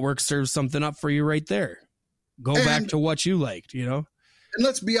so the network serves something up for you right there. Go back to what you liked, you know? And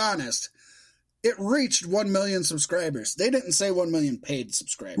let's be honest. It reached 1 million subscribers. They didn't say 1 million paid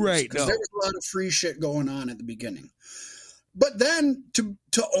subscribers. Right. Because there was a lot of free shit going on at the beginning. But then to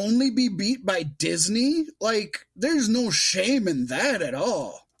only be beat by Disney, like, there's no shame in that at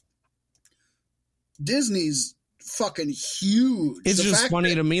all. Disney's fucking huge. It's just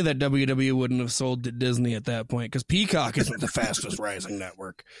funny to me that WWE wouldn't have sold to Disney at that point, because Peacock isn't the fastest rising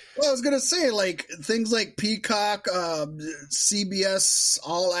network. Well, I was going to say, like, things like Peacock, CBS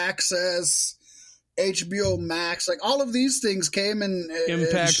All Access, HBO Max, like, all of these things came in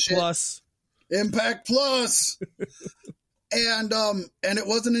Impact Plus. Impact Plus. And it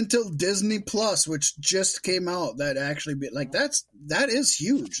wasn't until Disney Plus, which just came out, that actually that is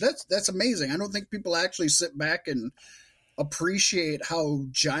huge. That's amazing. I don't think people actually sit back and appreciate how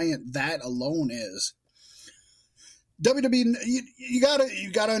giant that alone is. WWE, you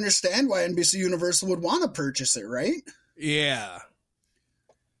gotta understand why NBC Universal would want to purchase it, right? Yeah.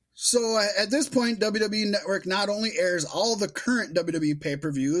 So at this point, WWE Network not only airs all the current WWE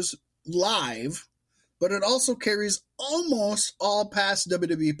pay-per-views live, but it also carries almost all past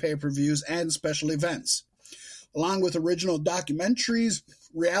WWE pay-per-views and special events. Along with original documentaries,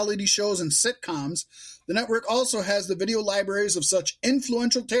 reality shows, and sitcoms, the network also has the video libraries of such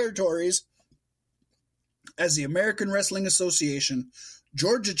influential territories as the American Wrestling Association,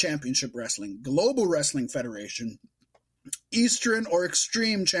 Georgia Championship Wrestling, Global Wrestling Federation, Eastern or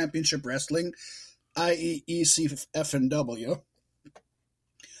Extreme Championship Wrestling, i.e. ECFNW,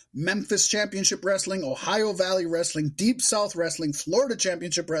 Memphis Championship Wrestling, Ohio Valley Wrestling, Deep South Wrestling, Florida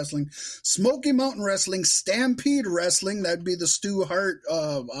Championship Wrestling, Smoky Mountain Wrestling, Stampede Wrestling, that'd be the Stu Hart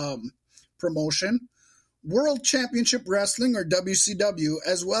promotion, World Championship Wrestling, or WCW,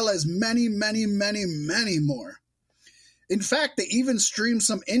 as well as many, many, many, many more. In fact, they even stream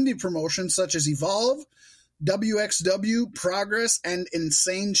some indie promotions such as Evolve, WXW, Progress, and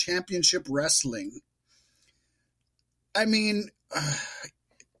Insane Championship Wrestling. I mean,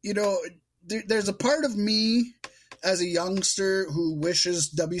 there's a part of me as a youngster who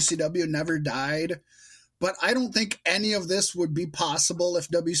wishes WCW never died, but I don't think any of this would be possible if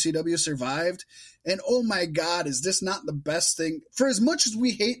WCW survived. And oh my God, is this not the best thing? For as much as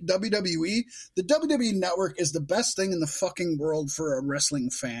we hate WWE, the WWE Network is the best thing in the fucking world for a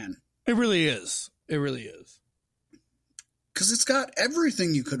wrestling fan. It really is. It really is. Because it's got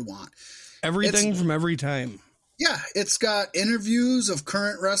everything you could want. Everything from every time. Yeah, it's got interviews of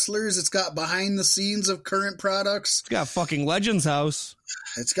current wrestlers. It's got behind the scenes of current products. It's got fucking Legends House.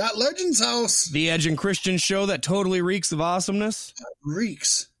 It's got Legends House. The Edge and Christian show that totally reeks of awesomeness.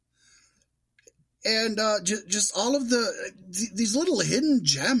 Reeks. And just all of these little hidden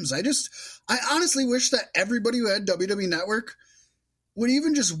gems. I honestly wish that everybody who had WWE Network would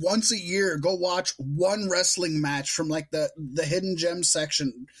even just once a year go watch one wrestling match from like the hidden gem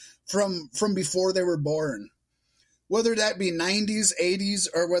section from before they were born. Whether that be 90s, 80s,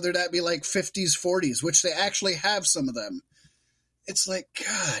 or whether that be like 50s, 40s, which they actually have some of them. It's like,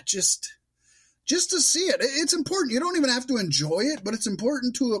 God, just to see it. It's important. You don't even have to enjoy it, but it's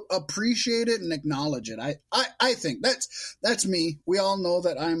important to appreciate it and acknowledge it. I think that's me. We all know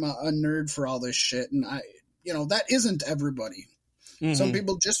that I'm a nerd for all this shit, and that isn't everybody. Mm-hmm. Some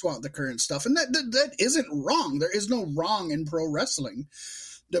people just want the current stuff, and that isn't wrong. There is no wrong in pro wrestling,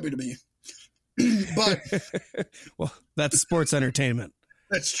 WWE. But well, that's sports entertainment.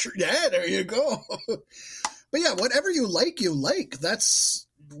 That's true. Yeah, there you go. But yeah, whatever you like, you like. That's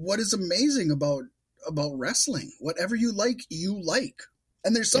what is amazing about wrestling. Whatever you like,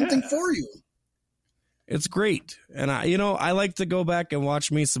 and there's something for you. It's great, and I like to go back and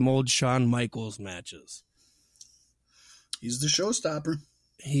watch me some old Shawn Michaels matches. He's the showstopper.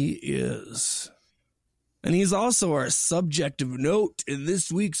 He is, and he's also our subject of note in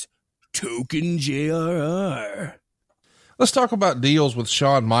this week's Token JRR. Let's talk about deals with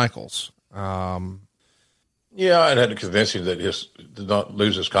Shawn Michaels. Yeah, I had to convince him that he did not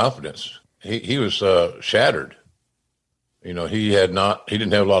lose his confidence. He was shattered. He didn't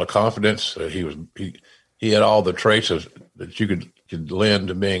have a lot of confidence. He had all the traits that you could lend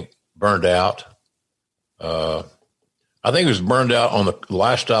to being burned out. I think he was burned out on the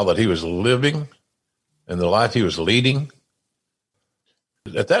lifestyle that he was living and the life he was leading.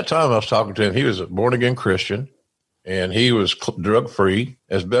 At that time I was talking to him, he was a born-again Christian, and he was drug-free,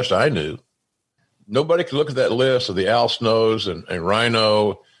 as best I knew. Nobody could look at that list of the Al Snows and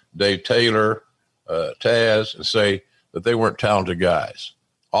Rhino, Dave Taylor, Taz, and say that they weren't talented guys.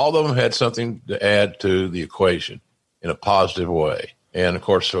 All of them had something to add to the equation in a positive way. And, of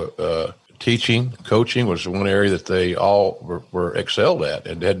course, teaching, coaching was one area that they all were excelled at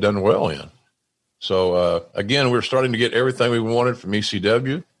and had done well in. So, again, we're starting to get everything we wanted from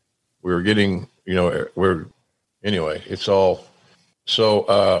ECW. We were getting, anyway, it's all.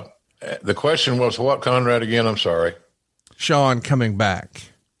 So the question was what, Conrad, again? I'm sorry. Shawn coming back.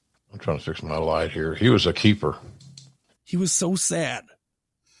 I'm trying to fix my light here. He was a keeper. He was so sad.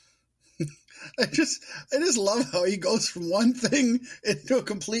 I just love how he goes from one thing into a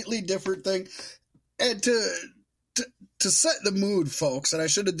completely different thing. And to set the mood, folks, and I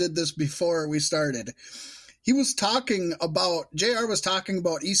should have did this before we started, JR was talking about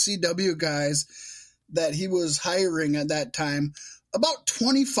ECW guys that he was hiring at that time about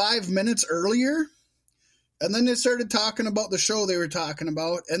 25 minutes earlier. And then they started talking about the show they were talking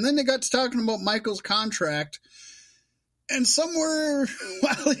about. And then they got to talking about Michael's contract. And somewhere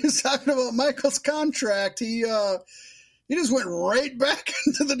while he was talking about Michael's contract, he just went right back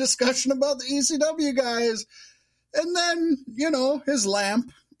into the discussion about the ECW guys. And then, his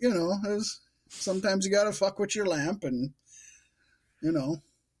lamp, sometimes you got to fuck with your lamp. And, what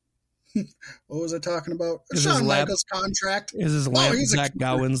was I talking about? Shawn Michaels' contract. Is his lamp Zach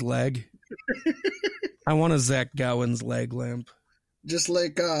Gowen's leg? I want a Zach Gowen's leg lamp. Just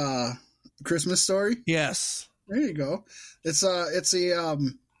like Christmas Story? Yes. There you go. It's a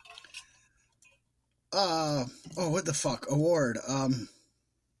what the fuck award?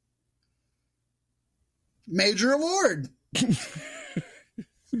 Major award.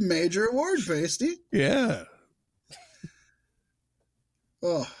 Major award, Pasty. Yeah.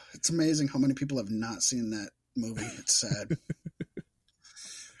 Oh, it's amazing how many people have not seen that movie. It's sad.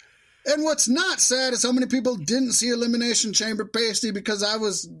 And what's not sad is how many people didn't see Elimination Chamber, Pasty, because I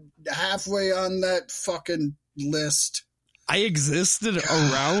was halfway on that fucking list. I existed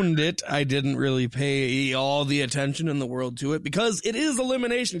around it. I didn't really pay all the attention in the world to it because it is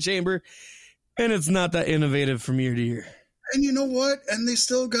Elimination Chamber and it's not that innovative from year to year. And you know what? And they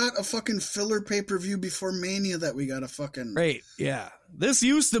still got a fucking filler pay-per-view before Mania that we got a fucking... Right, yeah. This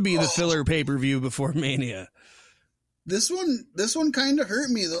used to be the filler pay-per-view before Mania. This one kind of hurt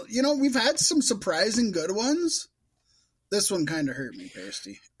me, though. We've had some surprising good ones. This one kind of hurt me,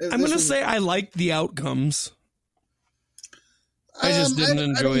 Pasty. I'm going to say I liked the outcomes. I just didn't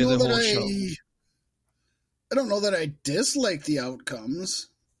enjoy the whole show. I don't know that I dislike the outcomes,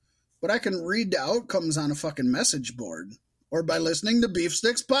 but I can read the outcomes on a fucking message board or by listening to Beef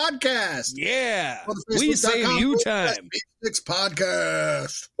Sticks Podcast. Yeah, we save you time. Beef Sticks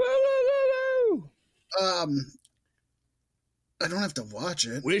Podcast. Woo, woo, woo. I don't have to watch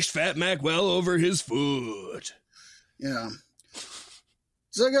it. Wish Fat Mac well over his foot. Yeah.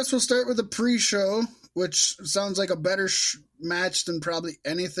 So I guess we'll start with the pre-show, which sounds like a better match than probably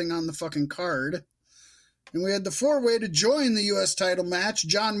anything on the fucking card. And we had the 4-way to join the U.S. title match.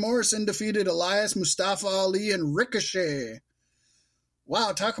 John Morrison defeated Elias, Mustafa Ali, and Ricochet.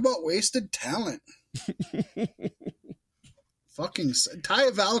 Wow, talk about wasted talent. Fucking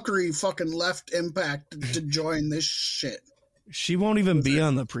Taya Valkyrie fucking left Impact to join this shit. She won't even be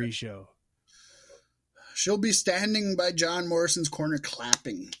on the pre-show. She'll be standing by John Morrison's corner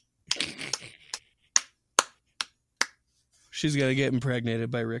clapping. She's got to get impregnated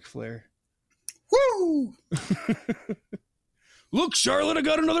by Ric Flair. Woo! Look, Charlotte, I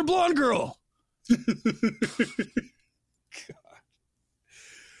got another blonde girl.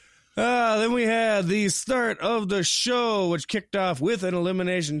 Then we had the start of the show, which kicked off with an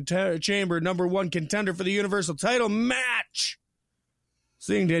Elimination Chamber #1 contender for the Universal title match.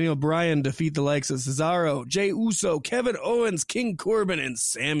 Seeing Daniel Bryan defeat the likes of Cesaro, Jey Uso, Kevin Owens, King Corbin, and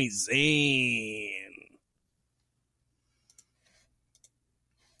Sami Zayn.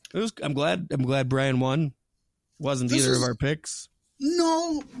 I'm glad Bryan won. Wasn't either of our picks.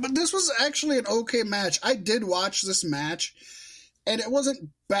 No, but this was actually an okay match. I did watch this match, and it wasn't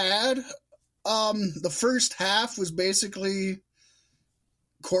bad. The first half was basically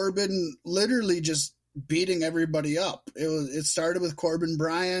Corbin literally just beating everybody up. It started with Corbin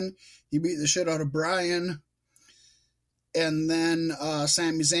Bryan. He beat the shit out of Bryan. And then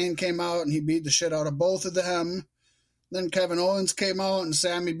Sami Zayn came out and he beat the shit out of both of them. Then Kevin Owens came out and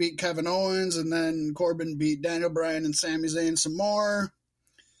Sami beat Kevin Owens. And then Corbin beat Daniel Bryan and Sami Zayn some more.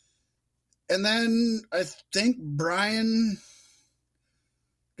 And then I think Bryan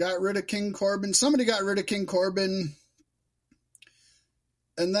got rid of King Corbin. Somebody got rid of King Corbin.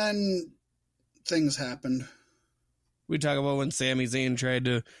 And then things happened. We talk about when Sami Zayn tried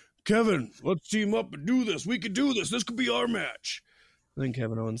to, Kevin, let's team up and do this. We could do this. This could be our match. And then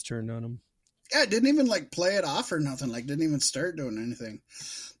Kevin Owens turned on him. Yeah, didn't even play it off or nothing. Didn't even start doing anything.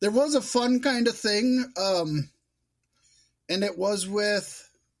 There was a fun kind of thing. And it was with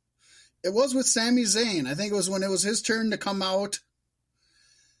Sami Zayn. I think it was when it was his turn to come out.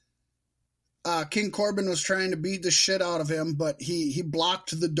 King Corbin was trying to beat the shit out of him, but he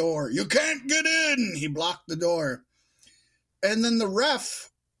blocked the door. You can't get in! He blocked the door. And then the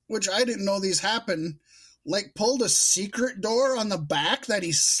ref, which I didn't know these happened, pulled a secret door on the back that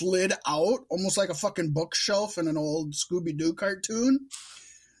he slid out, almost like a fucking bookshelf in an old Scooby-Doo cartoon.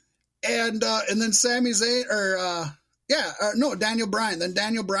 And then Sami Zayn, Daniel Bryan. Then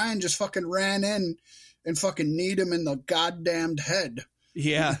Daniel Bryan just fucking ran in and fucking kneed him in the goddamned head.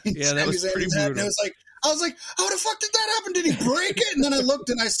 Yeah, that was pretty brutal. I was like, how the fuck did that happen? Did he break it? And then I looked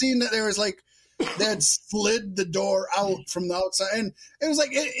and I seen that there was they had slid the door out from the outside, and it was like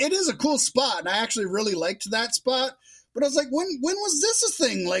it is a cool spot, and I actually really liked that spot. But I was like, when was this a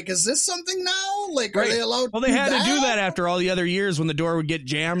thing? Like, is this something now? Like, are they allowed? Well, they had to do that after all the other years when the door would get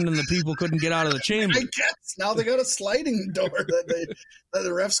jammed and the people couldn't get out of the chamber. I guess now they got a sliding door that the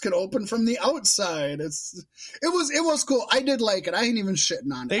refs could open from the outside. It was cool. I did like it. I ain't even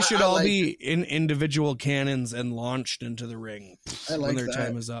shitting on it. They should all be in individual cannons and launched into the ring when their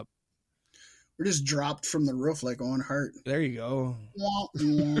time is up. We're just dropped from the roof like Owen Hart. There you go.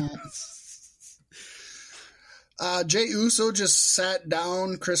 Jey Uso just sat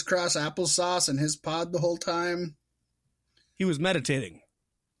down crisscross applesauce in his pod the whole time. He was meditating.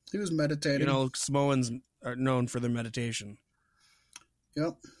 You know, Samoans are known for their meditation.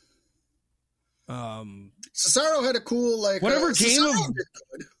 Yep. Cesaro had a cool, like, whatever came of.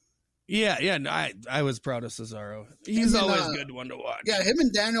 Good. Yeah. I was proud of Cesaro. He's always a good one to watch. Yeah, him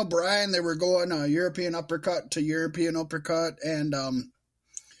and Daniel Bryan, they were going European uppercut to European uppercut, and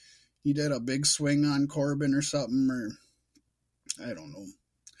he did a big swing on Corbin or something, or I don't know.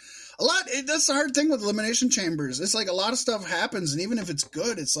 That's the hard thing with Elimination Chambers. It's like a lot of stuff happens, and even if it's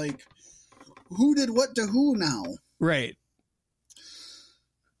good, it's like, who did what to who now? Right.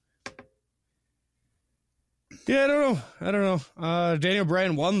 Yeah, I don't know. Daniel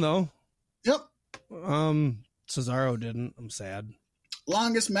Bryan won, though. Yep. Cesaro didn't. I'm sad.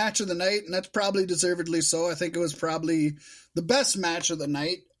 Longest match of the night, and that's probably deservedly so. I think it was probably the best match of the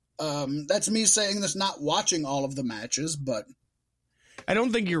night. That's me saying this, not watching all of the matches, but I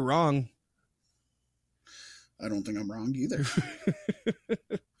don't think you're wrong. I don't think I'm wrong either.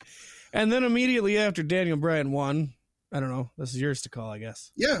 And then immediately after Daniel Bryan won, I don't know, this is yours to call, I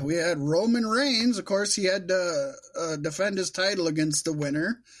guess. Yeah, we had Roman Reigns. Of course, he had to defend his title against the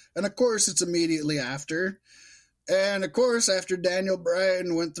winner. And of course, it's immediately after. And of course, after Daniel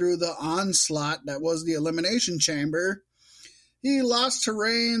Bryan went through the onslaught that was the Elimination Chamber, he lost to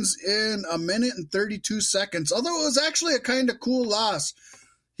Reigns in 1 minute and 32 seconds. Although it was actually a kind of cool loss.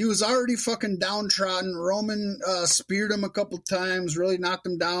 He was already fucking downtrodden. Roman speared him a couple times, really knocked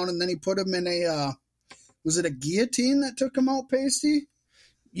him down, and then he put him in a, was it a guillotine that took him out, Pasty?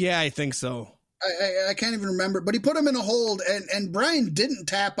 Yeah, I think so. I can't even remember, but he put him in a hold, and Bryan didn't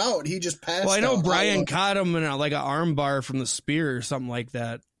tap out. He just passed out. Well, I know Bryan caught him in like an arm bar from the spear or something like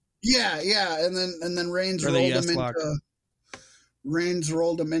that. Yeah, and then Reigns rolled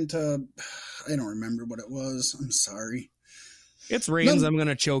him into, I don't remember what it was. I'm sorry. It's Reigns. I'm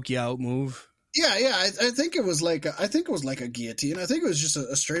gonna choke you out move. Yeah. I think it was like a guillotine. I think it was just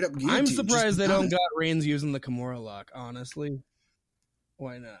a straight up guillotine. I'm surprised they don't got Reigns using the Kimura lock. Honestly,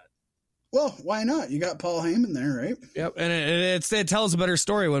 why not? Well, why not? You got Paul Heyman there, right? Yep, and it tells a better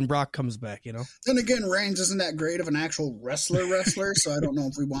story when Brock comes back. You know. Then again, Reigns isn't that great of an actual wrestler, so I don't know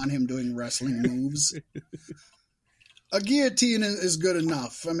if we want him doing wrestling moves. A guillotine is good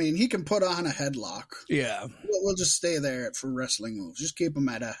enough. I mean, he can put on a headlock. Yeah. We'll just stay there for wrestling moves. Just keep him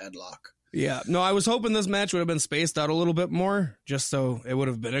at a headlock. Yeah. No, I was hoping this match would have been spaced out a little bit more, just so it would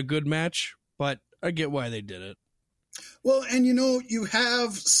have been a good match, but I get why they did it. Well, and you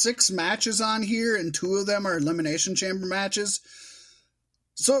have 6 matches on here, and 2 of them are Elimination Chamber matches.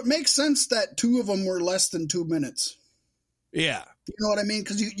 So it makes sense that 2 of them were less than 2 minutes. Yeah. You know what I mean?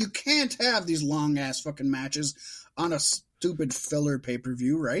 Because you can't have these long-ass fucking matches on a stupid filler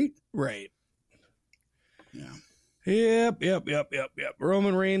pay-per-view, right? Right. Yeah. Yep.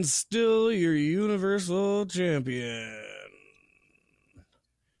 Roman Reigns still your Universal Champion.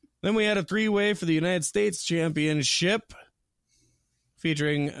 Then we had a 3-way for the United States Championship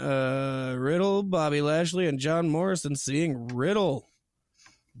featuring Riddle, Bobby Lashley, and John Morrison, seeing Riddle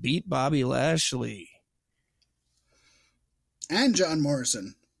beat Bobby Lashley. And John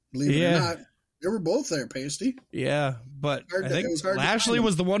Morrison, believe it or not. They were both there, Pasty. Yeah, but I think Lashley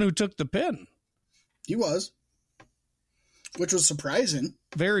was the one who took the pin. He was. Which was surprising.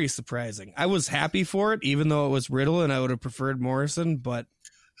 Very surprising. I was happy for it, even though it was Riddle and I would have preferred Morrison, but...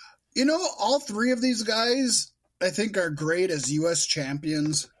 all 3 of these guys, I think, are great as U.S.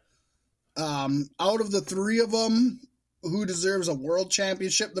 champions. Out of the 3 of them, who deserves a world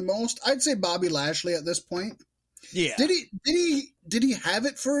championship the most? I'd say Bobby Lashley at this point. Yeah. Did he have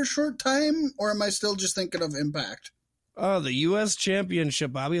it for a short time, or am I still just thinking of Impact? Oh, the U.S.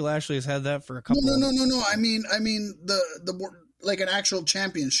 Championship. Bobby Lashley has had that for a couple. No. I mean the like an actual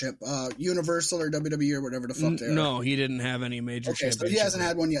championship, Universal or WWE or whatever the fuck they are. No, he didn't have any major championship. So he hasn't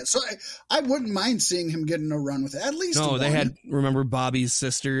had one yet. So I wouldn't mind seeing him getting a run with it. At least no, one. They had, remember, Bobby's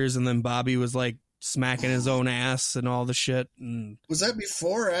sisters, and then Bobby was like smacking his own ass and all the shit. And was that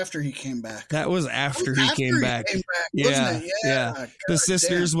before or after he came back? that was after he came back. Wasn't it? Yeah. God The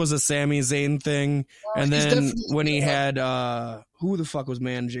Sisters damn. was a Sami Zayn thing. And he's then definitely- when he had, who the fuck was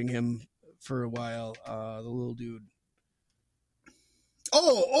managing him for a while? The little dude.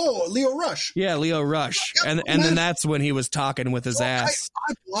 Oh, Leo Rush. Yeah, Leo Rush. Yeah, And then that's when he was talking with his ass.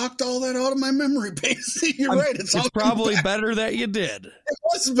 I blocked all that out of my memory base. You're right. It's all probably back. better that you did. It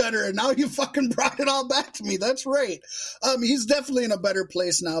was better, and now you fucking brought it all back to me. That's right. He's definitely in a better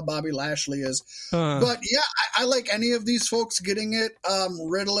place now. Bobby Lashley is, but yeah, I like any of these folks getting it.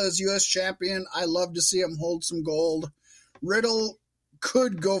 Riddle as U.S. champion, I love to see him hold some gold. Riddle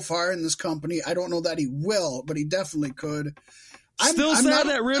could go far in this company. I don't know that he will, but he definitely could. I'm sad not-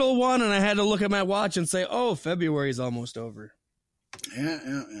 that Riddle won, and I had to look at my watch and say, "Oh, February's almost over." Yeah,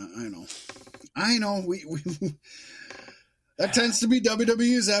 I know. We that tends to be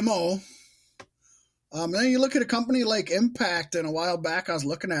WWE's MO. Then you look at a company like Impact, and a while back I was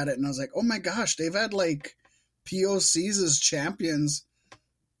looking at it and I was like, oh my gosh, they've had like POCs as champions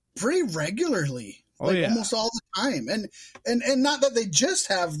pretty regularly. Almost all the time. And not that they just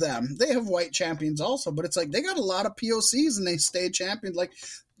have them. They have white champions also, but it's like they got a lot of POCs and they stay champions. Like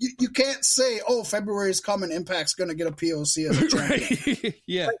you can't say, oh, February's coming, Impact's going to get a POC as a champion. Right.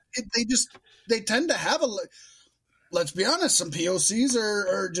 Yeah. Like, they tend to have let's be honest, some POCs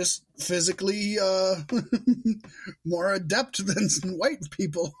are just physically more adept than some white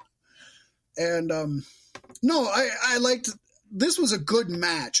people. And no, I liked, this was a good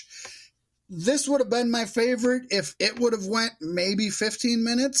match. This would have been my favorite if it would have went maybe 15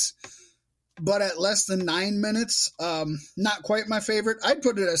 minutes, but at less than 9 minutes, not quite my favorite. I'd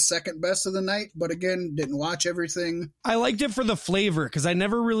put it as second best of the night, but again, didn't watch everything. I liked it for the flavor because I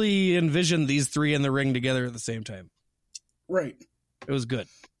never really envisioned these three in the ring together at the same time. Right. It was good.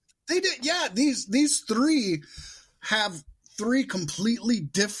 They did, yeah. These three have three completely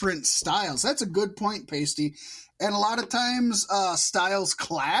different styles. That's a good point, Pasty. And a lot of times styles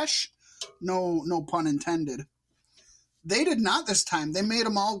clash. No pun intended. They did not this time. They made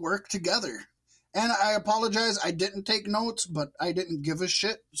them all work together. And I apologize, I didn't take notes, but I didn't give a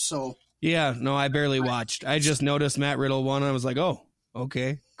shit, so. Yeah, no, I barely watched. I just noticed Matt Riddle won, and I was like, oh,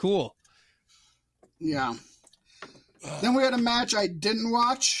 okay, cool. Yeah. Then we had a match I didn't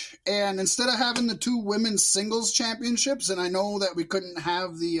watch, and instead of having the two women's singles championships, and I know that we couldn't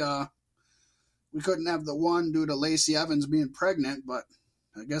have the one due to Lacey Evans being pregnant, but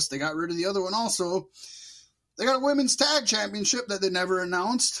I guess they got rid of the other one also. They got a women's tag championship that they never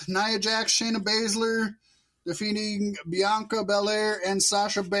announced. Nia Jax, Shayna Baszler defeating Bianca Belair and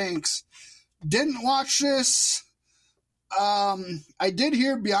Sasha Banks. Didn't watch this. I did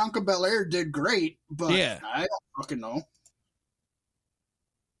hear Bianca Belair did great, but yeah. I don't fucking know.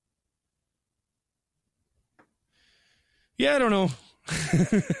 Yeah, I don't know.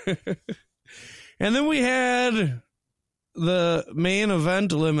 And then we had the main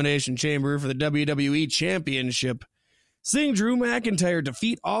event elimination chamber for the WWE Championship, seeing Drew McIntyre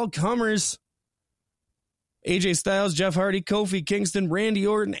defeat all comers. AJ Styles, Jeff Hardy, Kofi Kingston, Randy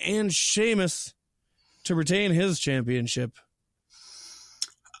Orton, and Sheamus to retain his championship.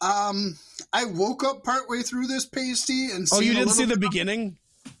 I woke up partway through this, Pasty, and oh, you didn't see the beginning?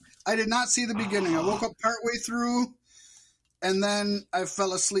 I did not see the beginning. I woke up partway through, and then I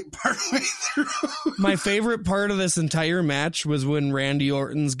fell asleep partway through. My favorite part of this entire match was when Randy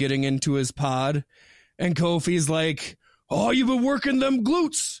Orton's getting into his pod, and Kofi's like, "Oh, you've been working them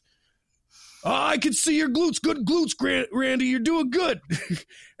glutes. Oh, I can see your glutes. Good glutes, Randy. You're doing good."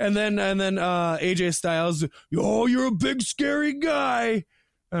 and then AJ Styles, "Oh, you're a big scary guy."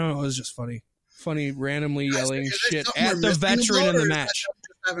 I don't know. It was just funny. Funny, randomly yelling shit at the veteran in the match.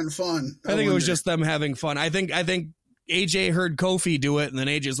 Having fun. I think it was just them having fun. I think AJ heard Kofi do it, and then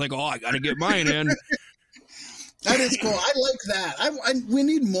AJ's like, "Oh, I got to get mine in." That is cool. I like that. We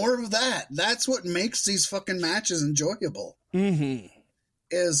need more of that. That's what makes these fucking matches enjoyable. Mm-hmm.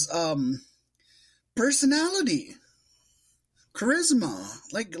 Is personality, charisma.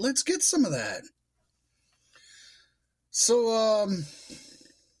 Like, let's get some of that. So,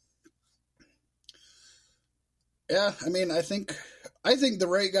 yeah, I mean, I think the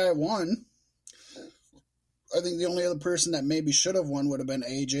right guy won. I think the only other person that maybe should have won would have been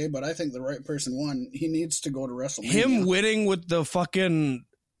AJ, but I think the right person won. He needs to go to WrestleMania. Him winning with the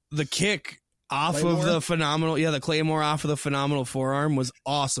kick off Claymore? of the phenomenal, the Claymore off of the phenomenal forearm was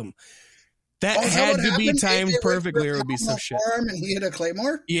awesome. That Oh, is had what to be happened? timed AJ went perfectly, for or a it would be so phenomenal shit. forearm and he hit a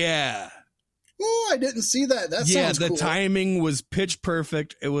Claymore? Yeah. Oh, I didn't see that. That sounds the cool. timing was pitch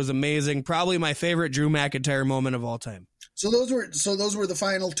perfect. It was amazing. Probably my favorite Drew McIntyre moment of all time. So those were the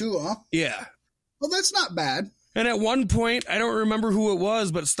final two, huh? Yeah. Well, that's not bad. And at one point, I don't remember who it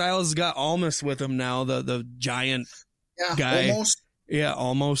was, but Styles has got Almas with him now, the giant guy. Almost. Yeah,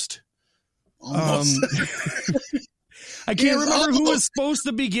 almost. Almost. I can't remember who was supposed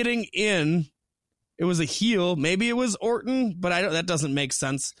to be getting in. It was a heel. Maybe it was Orton, but that doesn't make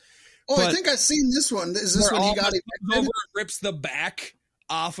sense. Oh, but I think I've seen this one. Is this when he got it over and rips the back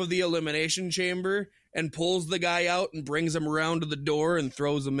off of the Elimination Chamber and pulls the guy out and brings him around to the door and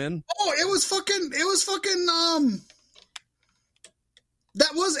throws him in? Oh, it was fucking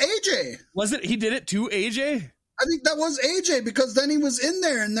that was AJ. Was it? He did it to AJ? I think that was AJ, because then he was in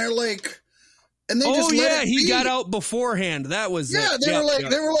there and they're like, and they just let it he be. got out beforehand. That was it. They were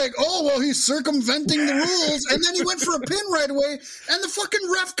like, oh well, he's circumventing the rules, and then he went for a pin right away, and the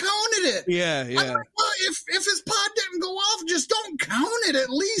fucking ref counted it. Yeah. I'm like, well, if his pod didn't go off, just don't count it at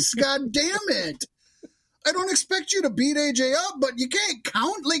least. God damn it! I don't expect you to beat AJ up, but you can't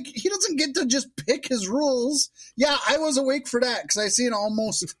count. Like, he doesn't get to just pick his rules. Yeah, I was awake for that because I seen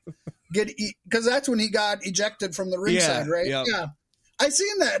almost because that's when he got ejected from the ringside, right? Yep. Yeah, I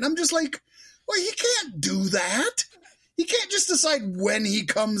seen that, and I'm just like, well, he can't do that. He can't just decide when he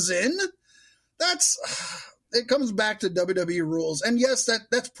comes in. It comes back to WWE rules, and yes,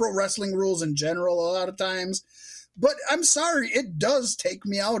 that's pro wrestling rules in general a lot of times. But I'm sorry, it does take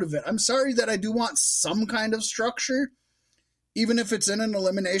me out of it. I'm sorry that I do want some kind of structure, even if it's in an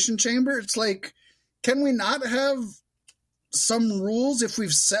elimination chamber. It's like, can we not have some rules if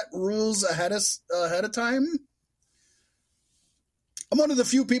we've set rules ahead of time? I'm one of the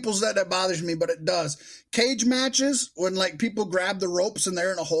few people that bothers me, but it does. Cage matches, when like people grab the ropes and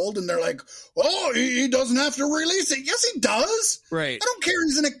they're in a hold and they're like, oh, he doesn't have to release it. Yes, he does. Right. I don't care.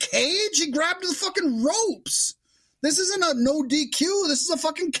 He's in a cage. He grabbed the fucking ropes. This isn't a no DQ. This is a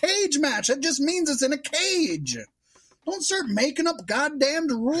fucking cage match. That just means it's in a cage. Don't start making up goddamned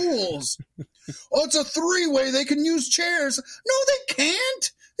rules. Oh, it's a three-way. They can use chairs. No, they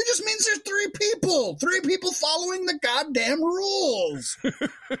can't. It just means there's three people following the goddamn rules.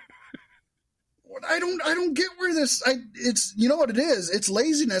 I don't get where it's, you know what it is? It's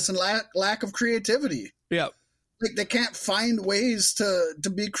laziness and lack of creativity. Yeah. Like, they can't find ways to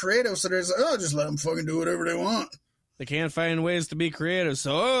be creative, so there's, just let them fucking do whatever they want. They can't find ways to be creative,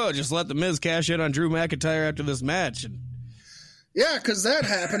 so just let The Miz cash in on Drew McIntyre after this match. Yeah, because that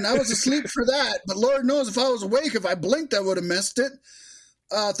happened. I was asleep for that, but Lord knows if I was awake, if I blinked, I would have missed it.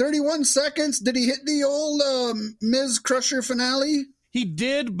 31 seconds. Did he hit the old Miz Crusher finale? He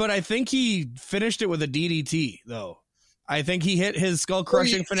did, but I think he finished it with a DDT, though. I think he hit his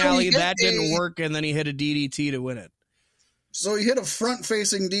skull-crushing finale. That didn't work, and then he hit a DDT to win it. So he hit a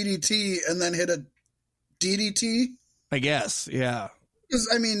front-facing DDT and then hit a DDT? I guess, yeah.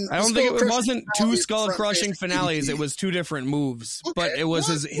 I mean, I don't think it wasn't two skull-crushing finales. DDT. It was two different moves. Okay, but it was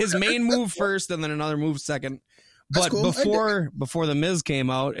his main move first and then another move second. But cool. before The Miz came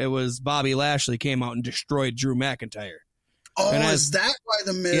out, it was Bobby Lashley came out and destroyed Drew McIntyre. Oh, is that why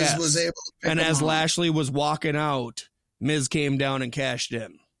The Miz was able to pick him up? Lashley was walking out, Miz came down and cashed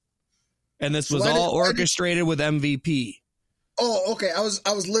in. And this was all orchestrated with MVP. Oh, okay. I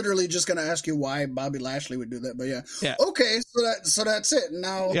was literally just going to ask you why Bobby Lashley would do that, but yeah. Okay, so that's it.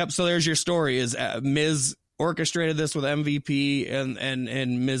 Now, yep. So there's your story: is Miz orchestrated this with MVP,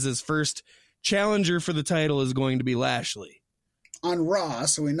 and Miz's first challenger for the title is going to be Lashley on Raw.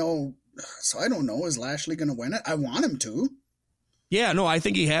 So we know. So I don't know. Is Lashley going to win it? I want him to. Yeah, no, I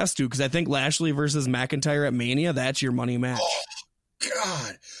think he has to, because I think Lashley versus McIntyre at Mania, that's your money match. Oh,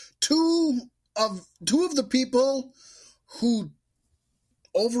 God, two of the people who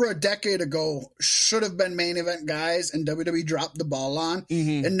over a decade ago should have been main event guys and WWE dropped the ball on,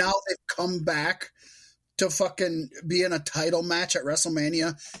 and now they've come back to fucking be in a title match at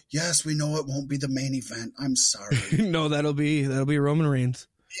WrestleMania. Yes, we know it won't be the main event. I'm sorry. No, that'll be Roman Reigns.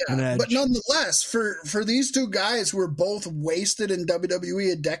 Yeah, but nonetheless, for these two guys who were both wasted in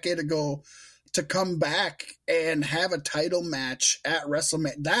WWE a decade ago to come back and have a title match at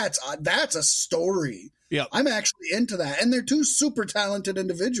WrestleMania, that's a story. Yeah, I'm actually into that, and they're two super talented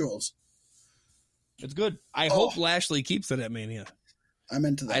individuals. It's good. I hope Lashley keeps it at Mania. I'm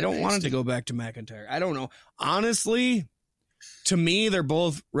into that. I don't want it to go back to McIntyre. I don't know. Honestly, to me, they're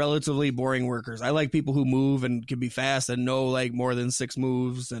both relatively boring workers. I like people who move and can be fast and know like more than 6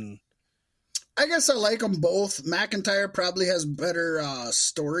 moves. And I guess I like them both. McIntyre probably has better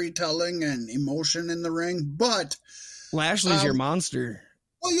storytelling and emotion in the ring, but Lashley's your monster.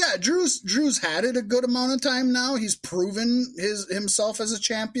 Well, yeah, Drew's had it a good amount of time now. He's proven himself as a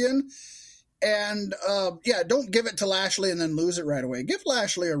champion. And, don't give it to Lashley and then lose it right away. Give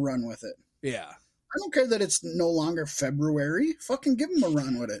Lashley a run with it. Yeah. I don't care that it's no longer February. Fucking give him a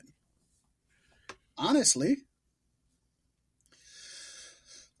run with it. honestly.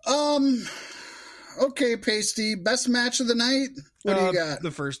 Okay, Pasty, best match of the night. What do you got?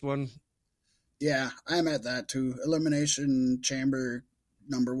 The first one. Yeah, I'm at that too. Elimination Chamber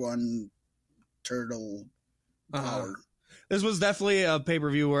 #1 Turtle Power. This was definitely a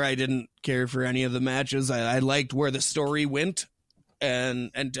pay-per-view where I didn't care for any of the matches. I liked where the story went,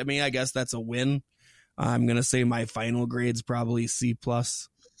 and to me, I guess that's a win. I'm gonna say my final grade's probably C+.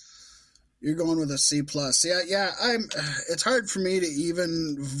 You're going with a C+. Yeah. It's hard for me to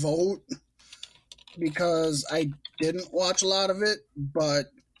even vote because I didn't watch a lot of it, but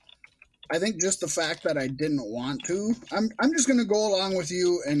I think just the fact that I didn't want to, I'm just going to go along with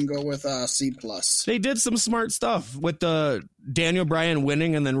you and go with C+. They did some smart stuff with the Daniel Bryan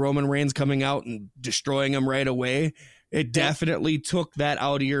winning and then Roman Reigns coming out and destroying him right away. It definitely took that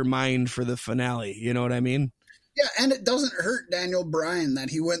out of your mind for the finale. You know what I mean? Yeah, and it doesn't hurt Daniel Bryan that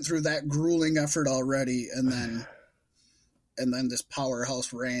he went through that grueling effort already, and then this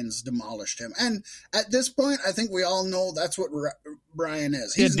powerhouse Reigns demolished him. And at this point, I think we all know that's what Bryan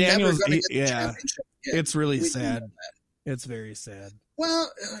is. He's never going to get the championship again. It's really sad. It's very sad.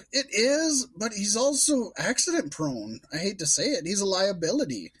 Well, it is, but he's also accident prone. I hate to say it. He's a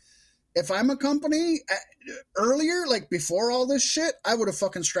liability. If I'm a company earlier, like before all this shit, I would have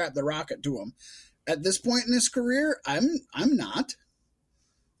fucking strapped the rocket to him. At this point in his career, I'm not,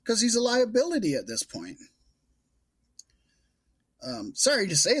 because he's a liability at this point. Sorry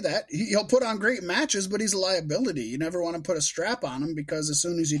to say that. He'll put on great matches, but he's a liability. You never want to put a strap on him because as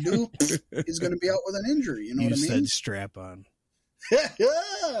soon as you do, he's going to be out with an injury. You know what I mean? You said strap on. Yeah,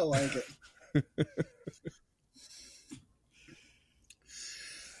 I like it.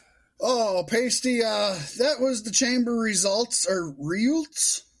 Oh, Pasty, that was the chamber results, or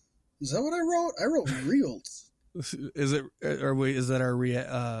results. Is that what I wrote? I wrote reels. Is it? Is that our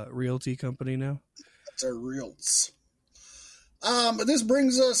realty company now? That's our reels. But this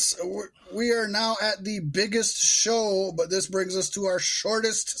brings us. We are now at the biggest show, but this brings us to our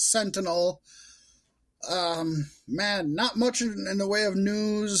shortest Sentinel. Man, not much in the way of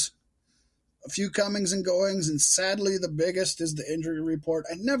news. A few comings and goings, and sadly, the biggest is the injury report.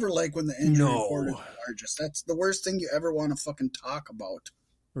 I never like when the injury report is the largest. That's the worst thing you ever want to fucking talk about.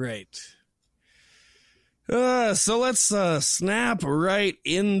 Right. So let's snap right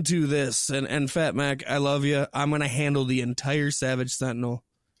into this. And Fat Mac, I love you. I'm going to handle the entire Savage Sentinel.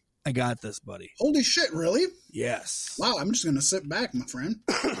 I got this, buddy. Holy shit, really? Yes. Wow, I'm just going to sit back, my friend.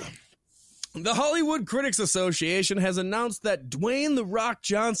 The Hollywood Critics Association has announced that Dwayne "The Rock"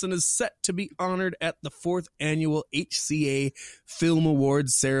 Johnson is set to be honored at the 4th annual HCA Film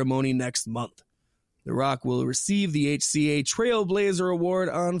Awards ceremony next month. The Rock will receive the HCA Trailblazer Award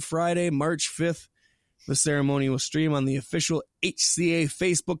on Friday, March 5th. The ceremony will stream on the official HCA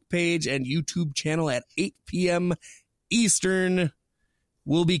Facebook page and YouTube channel at 8 p.m. Eastern.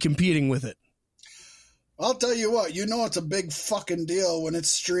 We'll be competing with it. I'll tell you what, you know it's a big fucking deal when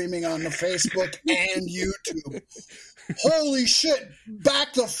it's streaming on the Facebook and YouTube. Holy shit,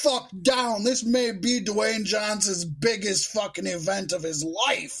 back the fuck down. This may be Dwayne Johnson's biggest fucking event of his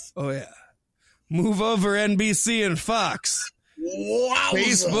life. Oh, yeah. Move over, NBC and Fox. Wowza.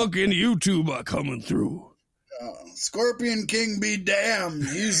 Facebook and YouTube are coming through. Scorpion King be damned.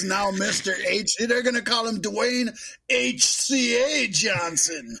 He's now Mr. H. They're going to call him Dwayne HCA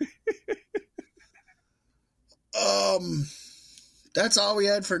Johnson. That's all we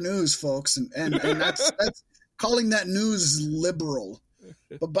had for news, folks. And that's calling that news liberal.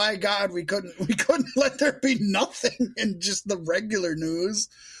 But by God, we couldn't let there be nothing in just the regular news.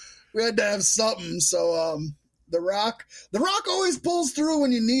 We had to have something. So, The Rock always pulls through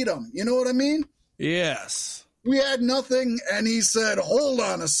when you need him. You know what I mean? Yes. We had nothing, and he said, hold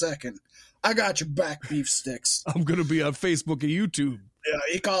on a second. I got your back, Beef Sticks. I'm going to be on Facebook and YouTube. Yeah,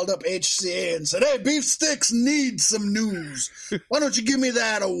 he called up HCA and said, hey, Beef Sticks needs some news. Why don't you give me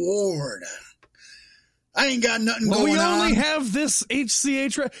that award? I ain't got nothing going on. We only have this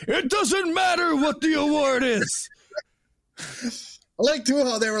HCA. It doesn't matter what the award is. I like too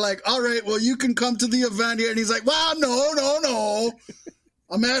how they were like, all right, well, you can come to the event here. And he's like, well, no.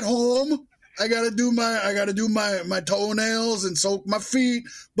 I'm at home. I gotta do my toenails and soak my feet,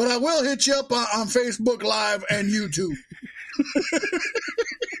 but I will hit you up on Facebook Live and YouTube.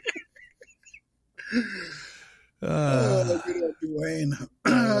 Good old Dwayne.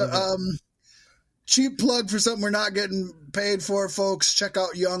 Cheap plug for something we're not getting paid for, folks. Check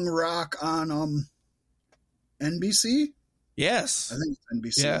out Young Rock on NBC. Yes, I think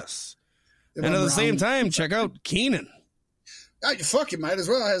it's NBC. Yes, and at the same time, check out Keenan. Fuck, you might as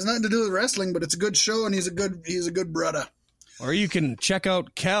well. It has nothing to do with wrestling, but it's a good show, and he's a good brother. Or you can check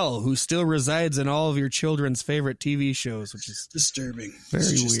out Kel, who still resides in all of your children's favorite TV shows, which is disturbing. very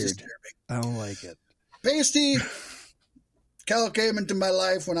It's just weird. disturbing. I don't like it. Pasty, Kel came into my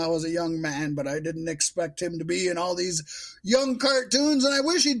life when I was a young man, but I didn't expect him to be in all these young cartoons, and I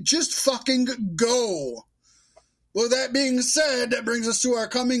wish he'd just fucking go. Well, that being said, that brings us to our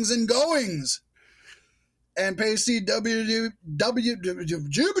comings and goings. And Pasty,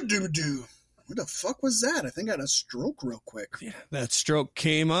 what the fuck was that? I think I had a stroke real quick. Yeah, that stroke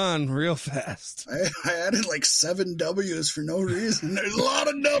came on real fast. I added like 7 W's for no reason. There's a lot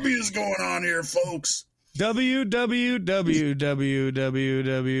of W's going on here, folks. www.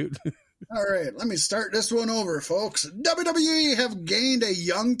 All right, let me start this one over, folks. WWE have gained a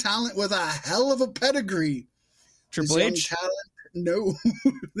young talent with a hell of a pedigree. Triple This H? young talent, no.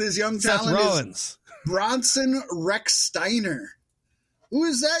 This young Seth talent Rollins. is Bronson Rex Steiner. Who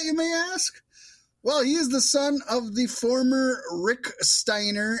is that, you may ask? Well, he is the son of the former Rick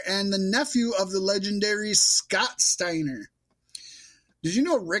Steiner and the nephew of the legendary Scott Steiner. Did you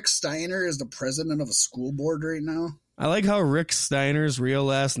know Rick Steiner is the president of a school board right now? I like how Rick Steiner's real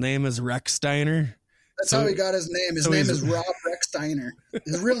last name is Rex Steiner. That's how he got his name. His so name he's- is Rob Rex Steiner.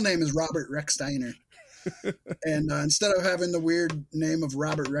 His real name is Robert Rex Steiner. And instead of having the weird name of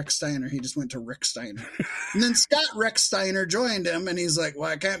Robert Rex Steiner, he just went to Rick Steiner. And then Scott Rex Steiner joined him, and he's like,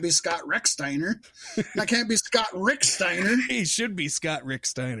 well, I can't be Scott Rex Steiner. I can't be Scott Rick Steiner. He should be Scott Rick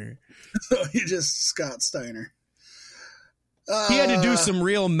Steiner. So he just Scott Steiner. He had to do some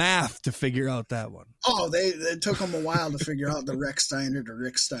real math to figure out that one. Oh, it took him a while to figure out the Rex Steiner to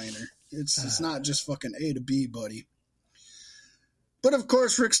Rick Steiner. It's not just fucking A to B, buddy. But of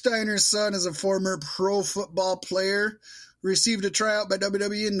course, Rick Steiner's son is a former pro football player, received a tryout by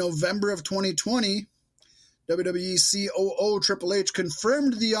WWE in November of 2020. WWE COO Triple H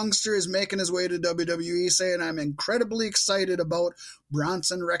confirmed the youngster is making his way to WWE, saying, I'm incredibly excited about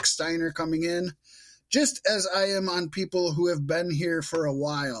Bronson Rex Steiner coming in, just as I am on people who have been here for a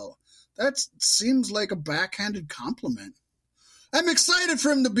while. That seems like a backhanded compliment. I'm excited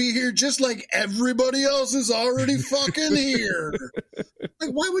for him to be here just like everybody else is already fucking here.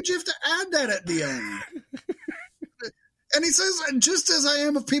 Like, why would you have to add that at the end? And he says, just as I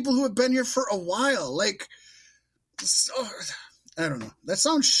am of people who have been here for a while. Like, so, I don't know. That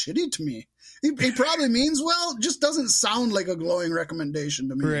sounds shitty to me. He probably means well, just doesn't sound like a glowing recommendation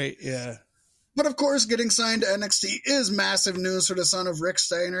to me. Right, yeah. But of course, getting signed to NXT is massive news for the son of Rick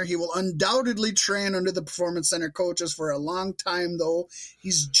Steiner. He will undoubtedly train under the Performance Center coaches for a long time, though.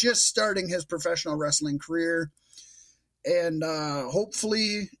 He's just starting his professional wrestling career. And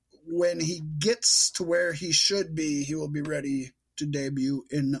hopefully, when he gets to where he should be, he will be ready to debut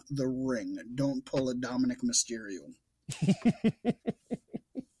in the ring. Don't pull a Dominic Mysterio.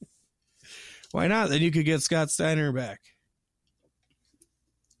 Why not? Then you could get Scott Steiner back.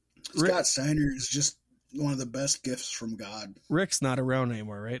 Scott Steiner is just one of the best gifts from God. Rick's not around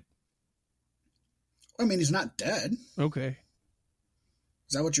anymore, right? I mean, he's not dead. Okay.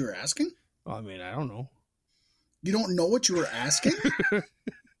 Is that what you were asking? Well, I mean, I don't know. You don't know what you were asking? I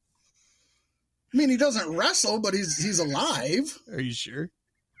mean, he doesn't wrestle, but he's alive. Are you sure?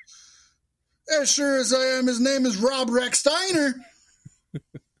 As sure as I am, his name is Rob Rex Steiner.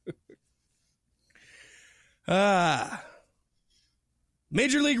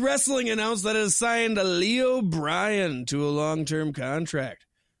 Major League Wrestling announced that it has signed Leo Bryan to a long-term contract.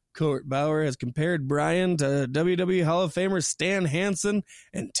 Court Bauer has compared Bryan to WWE Hall of Famer Stan Hansen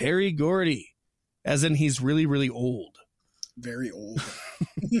and Terry Gordy, as in he's really, really old. Very old.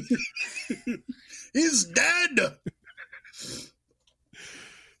 He's dead.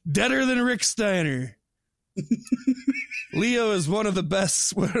 Deader than Rick Steiner. Leo is one of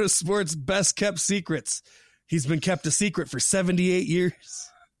sport's best kept secrets. He's been kept a secret for 78 years.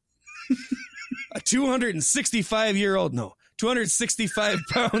 A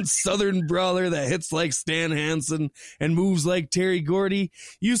 265-pound Southern brawler that hits like Stan Hansen and moves like Terry Gordy.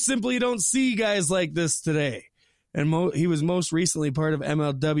 You simply don't see guys like this today. And he was most recently part of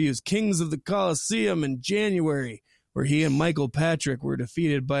MLW's Kings of the Coliseum in January, where he and Michael Patrick were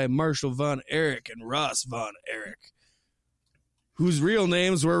defeated by Marshall Von Erich and Ross Von Erich, whose real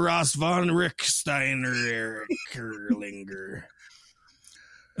names were Ross Von Rick Steiner Eric Erlinger.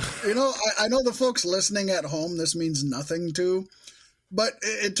 You know, I know the folks listening at home, this means nothing to, but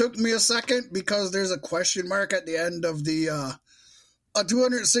it took me a second because there's a question mark at the end of the a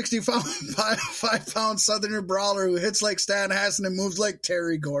 265-pound Southerner brawler who hits like Stan Hansen and moves like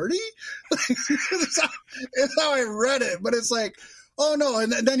Terry Gordy. It's how I read it, but it's like, Oh no,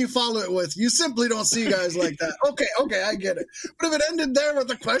 and then you follow it with, you simply don't see guys like that. Okay, I get it. But if it ended there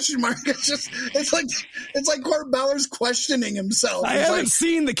with a question mark, it's like Court Bauer's questioning himself. I haven't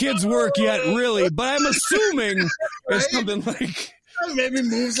seen the kid's work yet, really, but I'm assuming it's something like maybe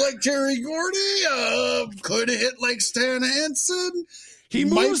moves like Terry Gordy, could hit like Stan Hansen. He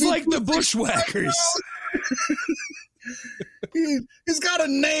moves like the Bushwhackers. He's got a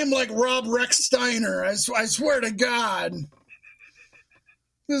name like Rob Rex Steiner. I swear to God.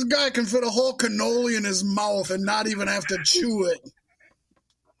 This guy can fit a whole cannoli in his mouth and not even have to chew it.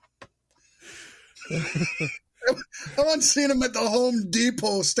 I once seen him at the Home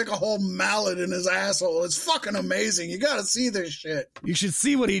Depot stick a whole mallet in his asshole. It's fucking amazing. You got to see this shit. You should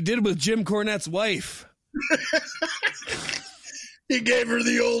see what he did with Jim Cornette's wife. He gave her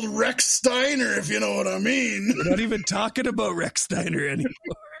the old Rex Steiner, if you know what I mean. We're not even talking about Rex Steiner anymore.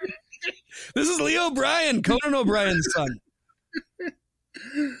 This is Lee O'Brien, Conan O'Brien's son.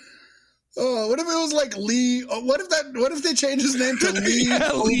 Oh, what if it was like Lee? What if they changed his name to Lee?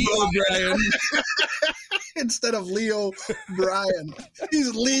 Lee O'Brien instead of Leo Bryan?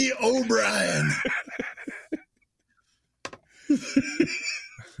 He's Lee O'Brien.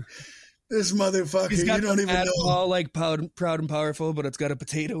 This motherfucker, He's got you don't even know. All like proud and powerful, but it's got a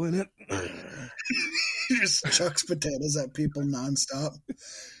potato in it. He just chucks potatoes at people nonstop.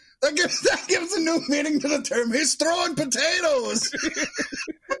 That gives a new meaning to the term. He's throwing potatoes.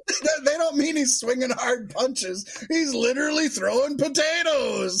 They don't mean he's swinging hard punches. He's literally throwing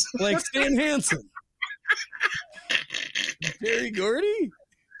potatoes. Like Stan Hansen. Terry Gordy?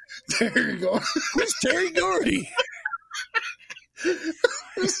 There you go. Who's Terry Gordy?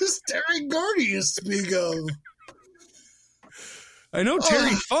 This is Terry Gordy you speak of. I know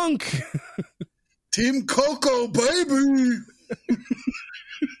Terry Funk. Team Coco, baby.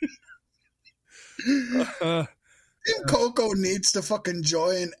 Team Coco needs to fucking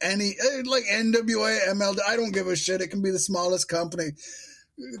join any, like NWA, MLW. I don't give a shit. It can be the smallest company.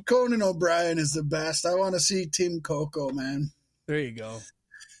 Conan O'Brien is the best. I want to see Team Coco, man. There you go.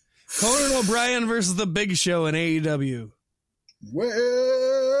 Conan O'Brien versus The Big Show in AEW. Well,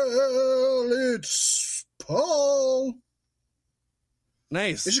 it's Paul.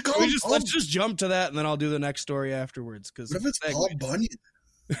 Nice. Let's just jump to that, and then I'll do the next story afterwards. Because what if it's Paul Bunyan?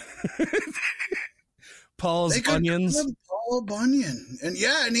 Paul's Bunions. Paul Bunyan, and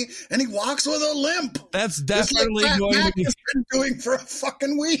he walks with a limp. That's definitely like going to be been doing for a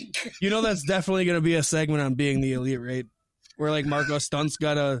fucking week. You know, that's definitely going to be a segment on Being the Elite, right? Where like Marco Stunt's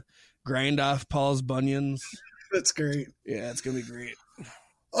got to grind off Paul's bunions. That's great. Yeah, it's going to be great.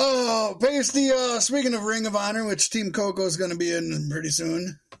 Oh, Pasty, speaking of Ring of Honor, which Team Coco is going to be in pretty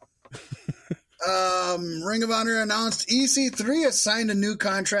soon. Ring of Honor announced EC3 has signed a new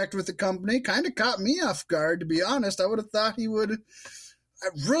contract with the company. Kind of caught me off guard, to be honest. I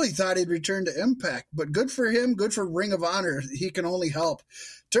really thought he'd return to Impact, but good for him, good for Ring of Honor. He can only help.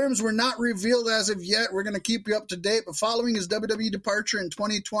 Terms were not revealed as of yet. We're going to keep you up to date, but following his WWE departure in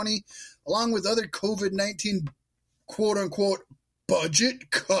 2020, along with other COVID-19 quote-unquote budget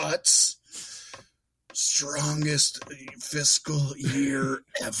cuts, strongest fiscal year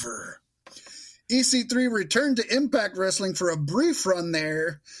ever. EC3 returned to Impact Wrestling for a brief run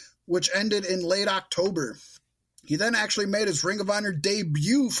there, which ended in late October. He then actually made his Ring of Honor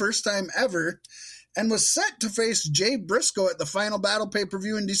debut, first time ever, and was set to face Jay Briscoe at the Final Battle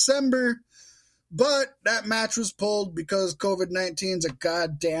pay-per-view in December, but that match was pulled because COVID-19's a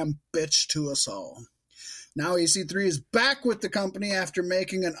goddamn bitch to us all. Now EC3 is back with the company after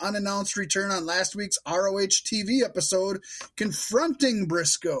making an unannounced return on last week's ROH TV episode confronting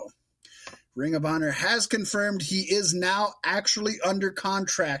Briscoe. Ring of Honor has confirmed he is now actually under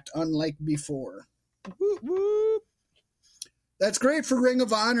contract, unlike before. Whoop, whoop. That's great for Ring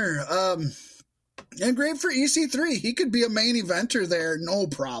of Honor. And great for EC3. He could be a main eventer there, no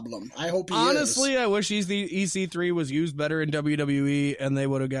problem. I hope he Honestly, I wish EC3 was used better in WWE and they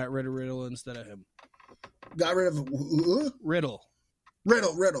would have got rid of Riddle instead of him. Got rid of Riddle. Riddle.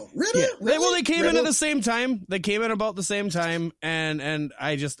 Yeah. Really? They came in at the same time. They came in about the same time, and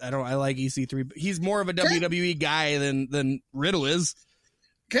I like EC3. But he's more of a WWE guy than Riddle is.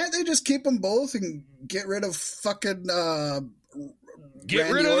 Can't they just keep them both and get rid of fucking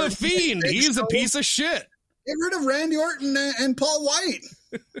get rid of the Fiend? He's a piece of shit. Get rid of Randy Orton and Paul White.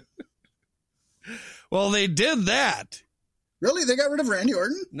 Well, they did that. Really? They got rid of Randy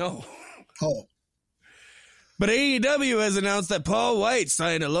Orton? No. Oh. But AEW has announced that Paul White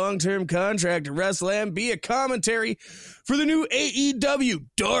signed a long-term contract to wrestle and be a commentary for the new AEW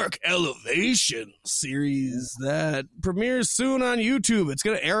Dark Elevation series that premieres soon on YouTube. It's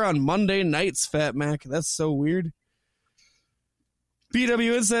going to air on Monday nights, Fat Mac. That's so weird.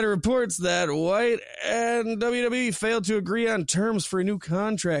 PW Insider reports that White and WWE failed to agree on terms for a new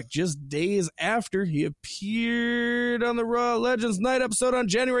contract just days after he appeared on the Raw Legends Night episode on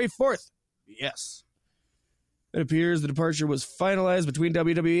January 4th. Yes. It appears the departure was finalized between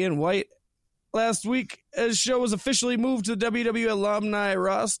WWE and White last week, as show was officially moved to the WWE alumni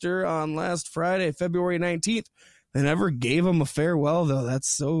roster on last Friday, February 19th. They never gave him a farewell, though. That's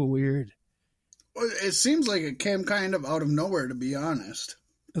so weird. It seems like it came kind of out of nowhere, to be honest.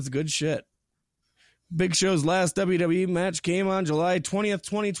 That's good shit. Big Show's last WWE match came on July 20th,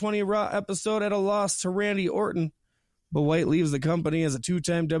 2020 Raw episode at a loss to Randy Orton. But White leaves the company as a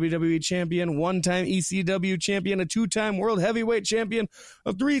two-time WWE champion, one-time ECW champion, a two-time World Heavyweight champion,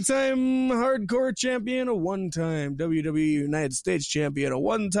 a three-time Hardcore champion, a one-time WWE United States champion, a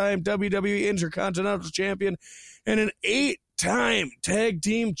one-time WWE Intercontinental champion, and an 8-time Tag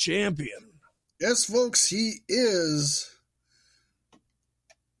Team champion. Yes, folks, he is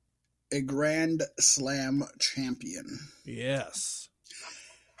a Grand Slam champion. Yes.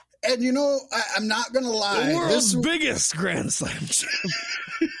 And, you know, I'm not going to lie. The world's biggest Grand Slam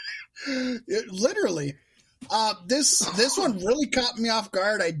champion. Literally. This one really caught me off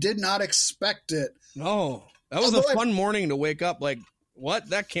guard. I did not expect it. No. That was a fun morning to wake up like, what?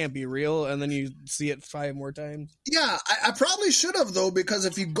 That can't be real. And then you see it 5 more times. Yeah, I probably should have, though, because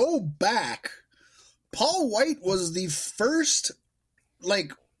if you go back, Paul White was the first,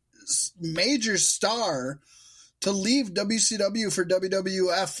 like, major star to leave WCW for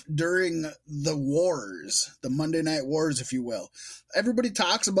WWF during the Wars, the Monday Night Wars, if you will. Everybody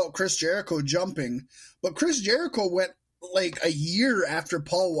talks about Chris Jericho jumping, but Chris Jericho went like a year after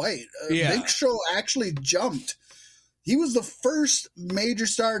Paul White. Big Show actually jumped. He was the first major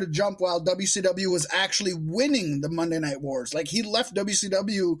star to jump while WCW was actually winning the Monday Night Wars. Like, he left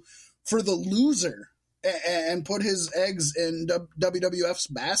WCW for the loser and put his eggs in WWF's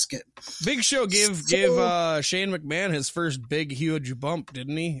basket. Big Show gave Shane McMahon his first big, huge bump,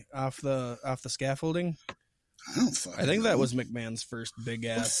 didn't he? Off the scaffolding. I think that was McMahon's first big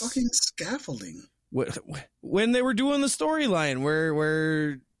ass. What fucking scaffolding? When they were doing the storyline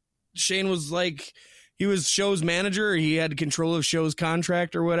where Shane was like, he was Show's manager, he had control of Show's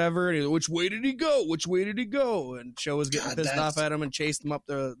contract or whatever, and he was, which way did he go? Which way did he go? And Show was getting pissed off at him and chased him up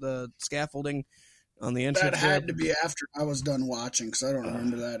the scaffolding on the entrance. That had to be after I was done watching, because I don't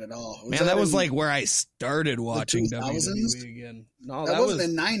remember that at all. That was like where I started watching WWE again. No, that wasn't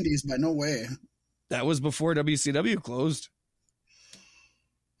in the 90s, by no way. That was before WCW closed.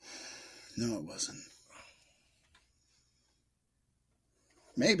 No, it wasn't.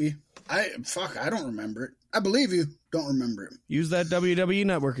 Maybe. I don't remember it. I believe you. Don't remember it. Use that WWE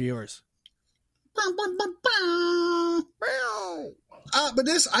network of yours. But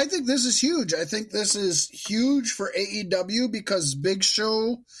I think this is huge. I think this is huge for AEW because Big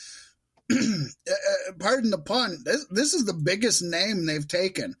Show, pardon the pun, this is the biggest name they've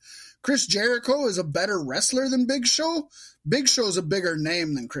taken. Chris Jericho is a better wrestler than Big Show. Big Show's a bigger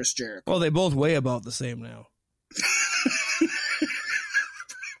name than Chris Jericho. Well, they both weigh about the same now.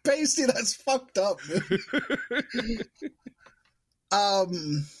 Pasty, that's fucked up.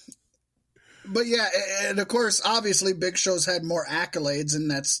 But yeah, and of course, obviously, Big Show's had more accolades, and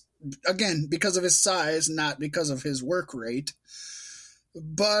that's, again, because of his size, not because of his work rate.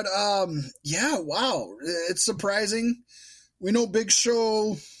 But, yeah, wow, it's surprising. We know Big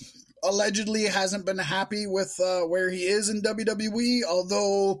Show allegedly hasn't been happy with where he is in WWE,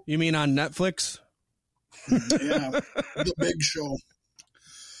 although... You mean on Netflix? Yeah, the Big Show.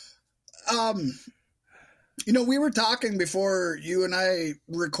 You know, we were talking before you and I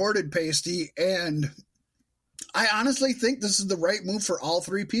recorded, Pasty, and I honestly think this is the right move for all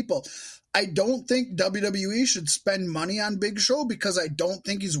three people. I don't think WWE should spend money on Big Show because I don't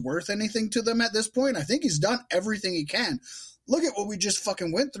think he's worth anything to them at this point. I think he's done everything he can. Look at what we just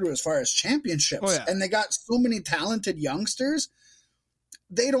fucking went through as far as championships. Oh, yeah. And they got so many talented youngsters.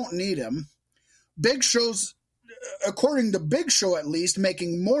 They don't need him. Big Show's, according to Big Show at least,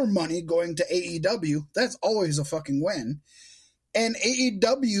 making more money going to AEW. That's always a fucking win. And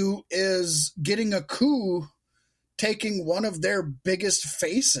AEW is getting a coup, taking one of their biggest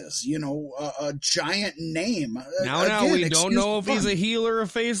faces, you know, a giant name. Now we don't know if he's a heel or a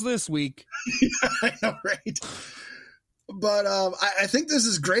face this week. I know, right? But I think this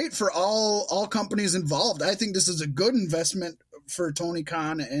is great for all companies involved. I think this is a good investment for Tony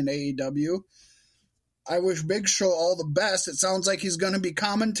Khan and AEW. I wish Big Show all the best. It sounds like he's going to be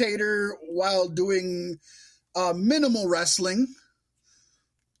commentator while doing minimal wrestling,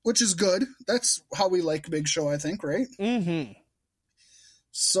 which is good. That's how we like Big Show, I think, right? Mm-hmm.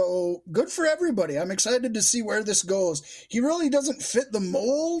 So good for everybody. I'm excited to see where this goes. He really doesn't fit the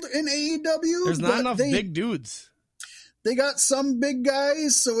mold in AEW. There's not enough big dudes. They got some big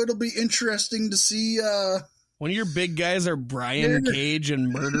guys, so it'll be interesting to see. When your big guys are Brian Cage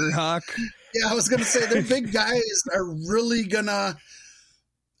and Murder Hawk. Yeah, I was going to say their big guys are really going to,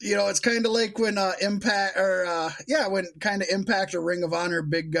 it's kind of like when Impact when kind of Impact or Ring of Honor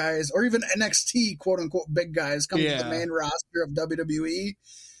big guys, or even NXT quote unquote big guys come to the main roster of WWE.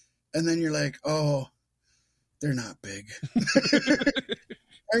 And then you're like, oh, they're not big.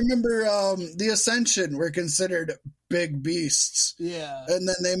 I remember the Ascension were considered big beasts. Yeah. And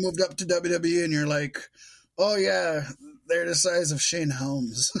then they moved up to WWE and you're like, oh yeah, they're the size of Shane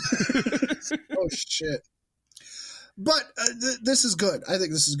Helms. Oh shit. But this is good. I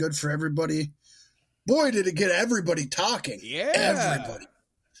think this is good for everybody. Boy, did it get everybody talking. Yeah. Everybody.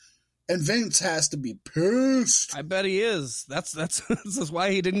 And Vince has to be pissed. I bet he is. That's this is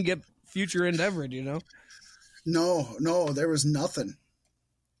why he didn't get Future Endeavored, No, there was nothing.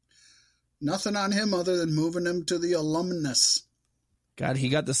 Nothing on him other than moving him to the alumnus. God, he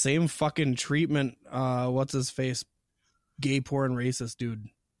got the same fucking treatment. What's his face? Gay porn racist dude.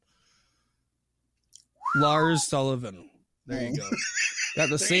 Lars Sullivan. There you go. Got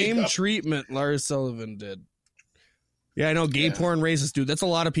the same treatment Lars Sullivan did. Yeah, I know. Gay porn racist dude. That's a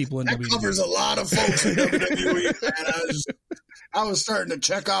lot of people in WWE. That covers a lot of folks in WWE, man. I was starting to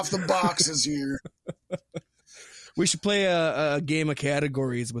check off the boxes here. We should play a game of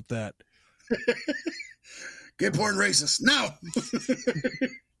categories with that. Gay porn racist. Now,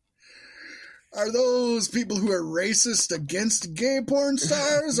 are those people who are racist against gay porn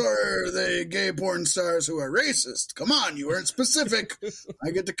stars, or are they gay porn stars who are racist? Come on, you weren't specific.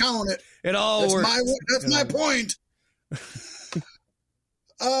 I get to count it. It all works. That's my point.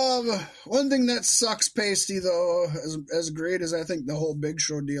 One thing that sucks, Pasty, though, as great as I think the whole Big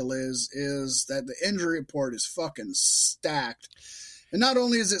Show deal is that the injury report is fucking stacked. And not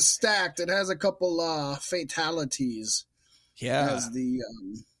only is it stacked, it has a couple fatalities. Yeah. As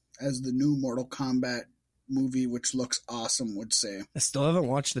the new Mortal Kombat movie, which looks awesome, would say. I still haven't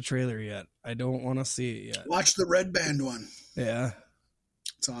watched the trailer yet. I don't want to see it yet. Watch the Red Band one. Yeah.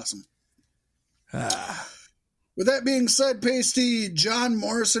 It's awesome. With that being said, Pasty, John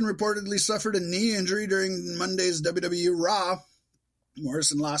Morrison reportedly suffered a knee injury during Monday's WWE Raw.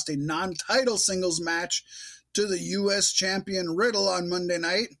 Morrison lost a non-title singles match to the U.S. champion Riddle on Monday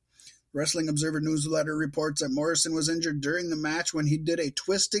night. Wrestling Observer newsletter reports that Morrison was injured during the match when he did a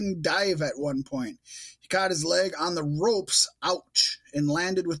twisting dive at one point. He caught his leg on the ropes, ouch, and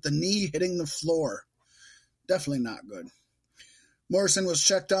landed with the knee hitting the floor. Definitely not good. Morrison was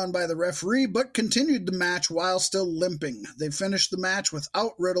checked on by the referee, but continued the match while still limping. They finished the match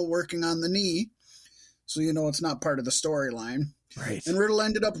without Riddle working on the knee, so you know it's not part of the storyline. Right. And Riddle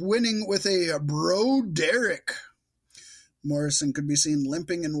ended up winning with a Bro Derek. Morrison could be seen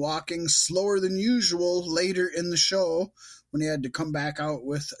limping and walking slower than usual later in the show when he had to come back out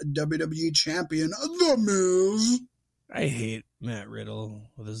with WWE champion The Miz. I hate Matt Riddle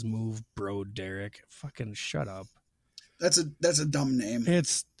with his move, Bro Derek. Fucking shut up. That's a dumb name.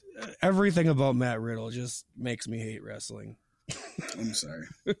 It's everything about Matt Riddle just makes me hate wrestling. I'm sorry.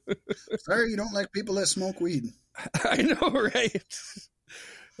 Sorry you don't like people that smoke weed. I know, right?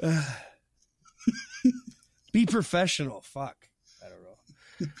 Be professional. Fuck. I don't know.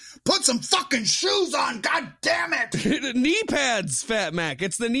 Put some fucking shoes on, god damn it! Knee pads, Fat Mac.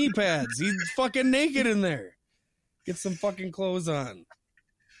 It's the knee pads. He's fucking naked in there. Get some fucking clothes on.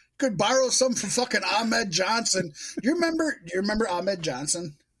 Could borrow some from fucking Ahmed Johnson. Do you remember Ahmed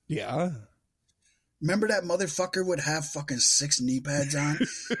Johnson? Yeah. Remember that motherfucker would have fucking 6 knee pads on?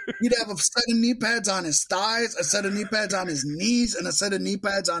 He'd have a set of knee pads on his thighs, a set of knee pads on his knees, and a set of knee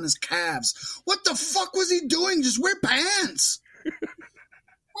pads on his calves. What the fuck was he doing? Just wear pants.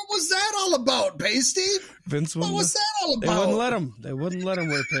 What was that all about, Pasty? What was that all about? They wouldn't let him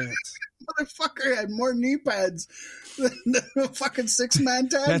wear pants. Motherfucker had more knee pads than the fucking 6-man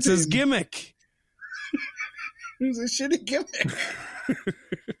tag That's team. his gimmick. It was a shitty gimmick.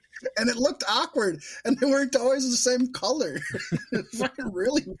 And it looked awkward, and they weren't always the same color. Fucking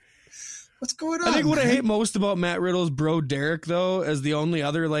really, what's going on? I think what I hate most about Matt Riddle's Bro Derek, though, as the only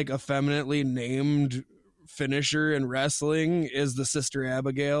other like effeminately named finisher in wrestling is the Sister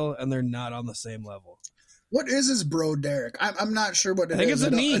Abigail, and they're not on the same level. What is his Bro Derek? I'm not sure what it is. I think it's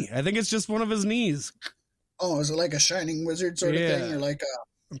a knee. I think it's just one of his knees. Oh, is it like a Shining Wizard sort of thing, or like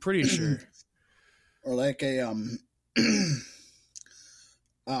a? I'm pretty sure. Or like a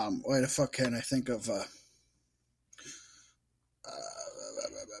why the fuck can I think of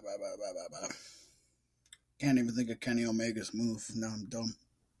Can't even think of Kenny Omega's move. Now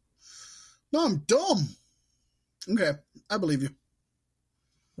I'm dumb. Okay, I believe you.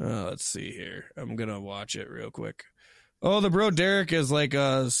 Let's see here. I'm going to watch it real quick. Oh, the Bro Derek is like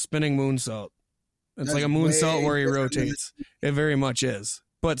a spinning moonsault. It's That's like a moonsault where he different than rotates. It very much is.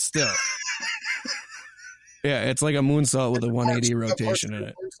 But still. Yeah, it's like a moonsault with a 180 rotation in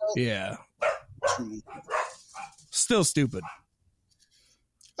it. Yeah. Still stupid.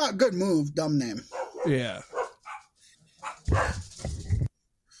 Oh, good move, dumb name. Yeah.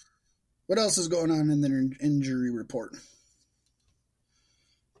 What else is going on in the injury report?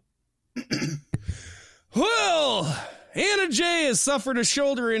 Well, Anna Jay has suffered a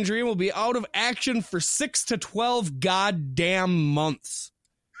shoulder injury and will be out of action for 6 to 12 goddamn months.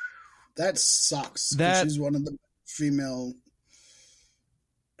 That sucks. That she's one of the female.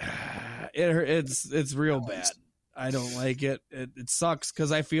 It's real bad. I don't like it. It sucks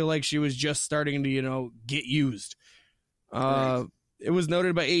because I feel like she was just starting to, get used. Right. It was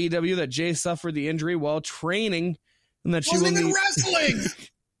noted by AEW that Jay suffered the injury while training, and that she wasn't will even need wrestling.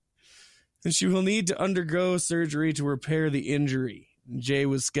 and she will need to undergo surgery to repair the injury. Jay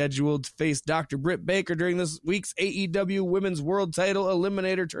was scheduled to face Dr. Britt Baker during this week's AEW Women's World Title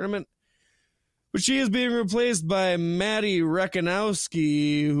Eliminator Tournament, but she is being replaced by Maddie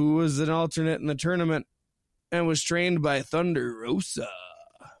Rekanowski, who was an alternate in the tournament and was trained by Thunder Rosa.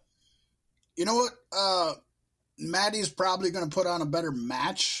 You know what? Maddie's probably going to put on a better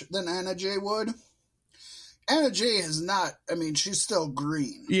match than Anna Jay would. Anna Jay has not. I mean, she's still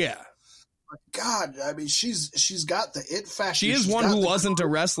green. Yeah. But God, I mean, she's got the it factor. She is one who wasn't a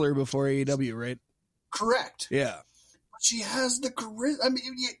wrestler before AEW, right? Correct. Yeah. She has the charisma.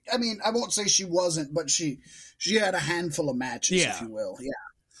 I mean, I won't say she wasn't, but she had a handful of matches, if you will.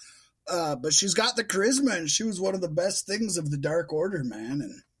 Yeah. But she's got the charisma, and she was one of the best things of the Dark Order, man.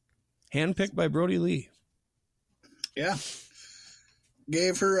 And handpicked by Brody Lee. Yeah.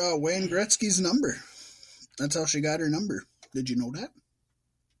 Gave her Wayne Gretzky's number. That's how she got her number. Did you know that?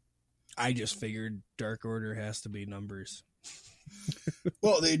 I just figured Dark Order has to be numbers.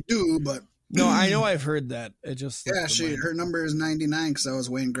 Well, they do, but no, I know I've heard that. It just her number is 99 because that was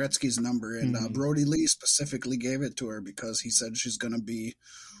Wayne Gretzky's number, and Brody Lee specifically gave it to her because he said she's going to be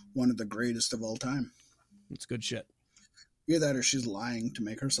one of the greatest of all time. It's good shit. Either that or she's lying to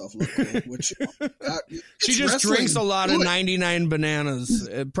make herself look cool, which she just drinks a lot of 99 bananas,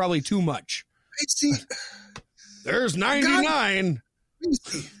 probably too much. There's 99.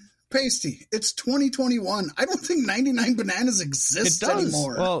 Pasty, it's 2021. I don't think 99 bananas exist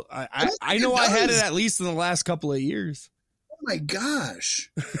anymore. Well, I know I had it at least in the last couple of years. Oh my gosh.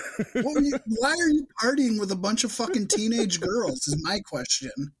 Why are you partying with a bunch of fucking teenage girls is my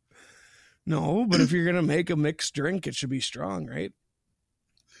question. No, but if you're going to make a mixed drink, it should be strong, right?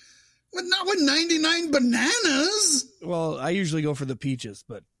 But not with 99 bananas. Well, I usually go for the peaches,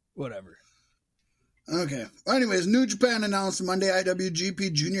 but whatever. Okay. Anyways, New Japan announced Monday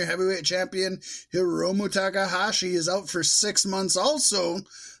IWGP Junior Heavyweight Champion Hiromu Takahashi is out for 6 months also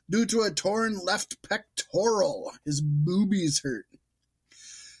due to a torn left pectoral. His boobies hurt.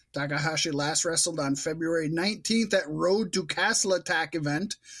 Takahashi last wrestled on February 19th at Road to Castle Attack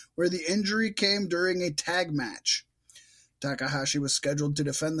event, where the injury came during a tag match. Takahashi was scheduled to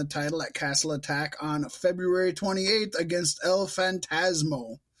defend the title at Castle Attack on February 28th against El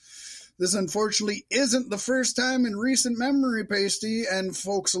Phantasmo. This unfortunately isn't the first time in recent memory, Pasty, and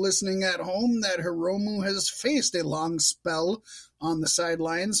folks listening at home, that Hiromu has faced a long spell on the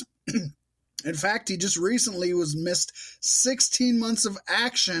sidelines. In fact, he just recently was missed 16 months of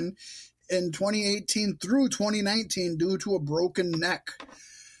action in 2018 through 2019 due to a broken neck.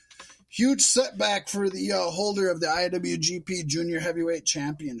 Huge setback for the holder of the IWGP Junior Heavyweight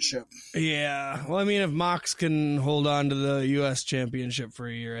Championship. Yeah. Well, I mean, if Mox can hold on to the U.S. Championship for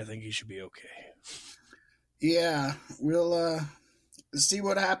a year, I think he should be okay. Yeah. We'll see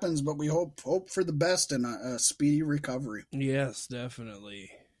what happens, but we hope for the best and a speedy recovery. Yes,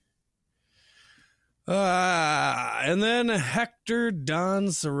 definitely. And then Hector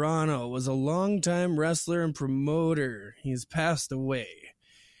Don Serrano was a longtime wrestler and promoter. He's passed away.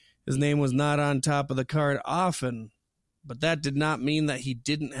 His name was not on top of the card often, but that did not mean that he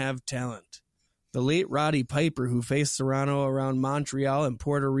didn't have talent. The late Roddy Piper, who faced Serrano around Montreal and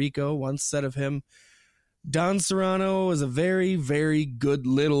Puerto Rico, once said of him, Don Serrano was a very, very good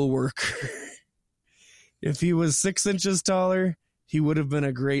little worker. If he was 6 inches taller, he would have been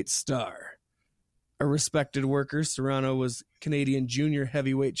a great star. A respected worker, Serrano was Canadian junior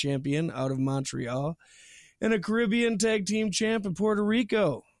heavyweight champion out of Montreal and a Caribbean tag team champ in Puerto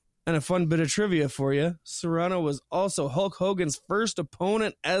Rico. And a fun bit of trivia for you, Serrano was also Hulk Hogan's first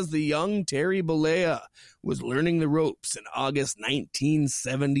opponent as the young Terry Bollea was learning the ropes in August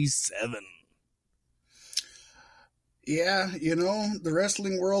 1977. Yeah, the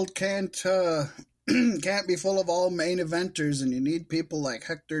wrestling world can't be full of all main eventers, and you need people like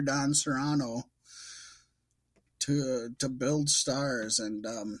Hector Don Serrano to build stars. And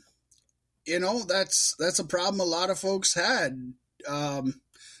that's a problem a lot of folks had.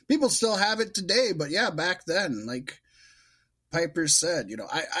 People still have it today, but yeah, back then, like Piper said,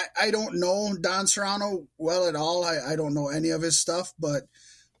 I don't know Don Serrano well at all. I don't know any of his stuff, but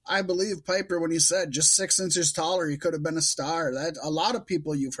I believe Piper when he said just 6 inches taller, he could have been a star. That a lot of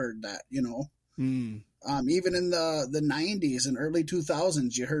people you've heard that, Even in the 90s and early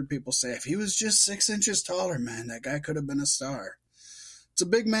 2000s, you heard people say, if he was just 6 inches taller, man, that guy could have been a star. It's a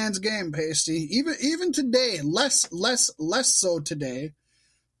big man's game, Pasty. Even today, less so today.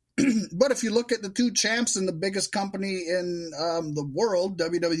 But if you look at the two champs in the biggest company in the world,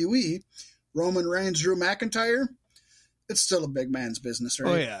 WWE, Roman Reigns, Drew McIntyre, it's still a big man's business,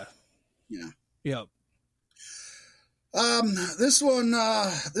 right? Oh, yeah. Yeah. Yep. This one's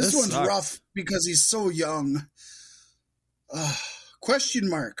sucks. rough because he's so young. Question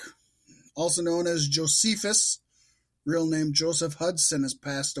mark, also known as Josephus, real name Joseph Hudson, has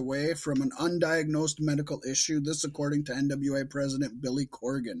passed away from an undiagnosed medical issue. This according to NWA president Billy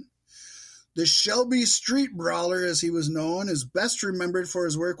Corgan. The Shelby Street Brawler, as he was known, is best remembered for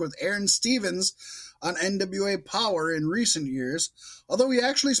his work with Aaron Stevens on NWA Power in recent years, although he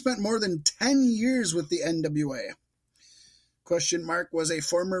actually spent more than 10 years with the NWA. Question mark was a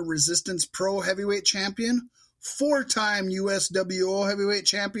former Resistance Pro heavyweight champion, 4-time USWO heavyweight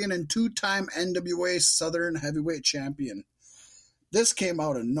champion, and 2-time NWA Southern heavyweight champion. This came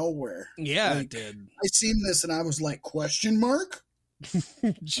out of nowhere. Yeah, it did. I seen this and I was like, question mark?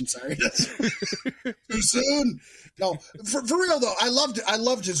 I'm sorry. Too soon? No, for real though, I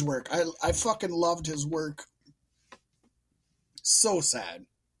loved his work. I fucking loved his work. So sad.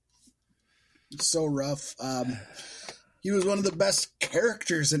 So rough. He was one of the best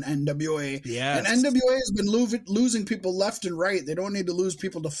characters in NWA. Yeah. And NWA has been losing people left and right. They don't need to lose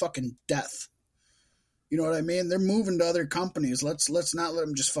people to fucking death. You know what I mean? They're moving to other companies. Let's not let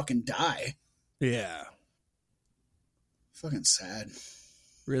them just fucking die. Yeah. Fucking sad.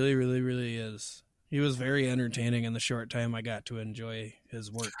 Really, really, really is. He was very entertaining in the short time I got to enjoy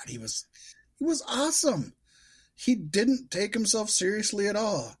his work. God, he was awesome. He didn't take himself seriously at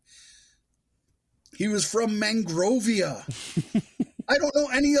all. He was from Mangrovia. I don't know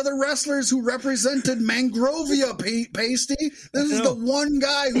any other wrestlers who represented Mangrovia, Pasty. This is the one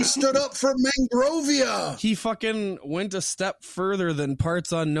guy who stood up for Mangrovia. He fucking went a step further than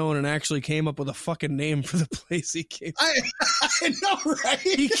Parts Unknown and actually came up with a fucking name for the place he came. I know, right?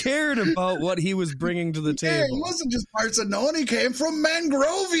 He cared about what he was bringing to the table. Yeah, he wasn't just Parts Unknown. He came from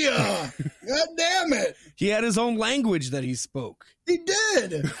Mangrovia. God damn it. He had his own language that he spoke. He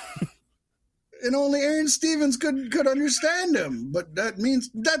did. And only Aaron Stevens could understand him. But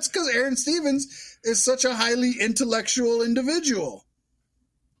that's because Aaron Stevens is such a highly intellectual individual.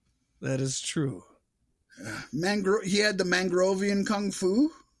 That is true. He had the Mangrovian Kung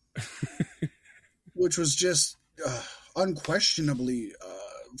Fu, which was just unquestionably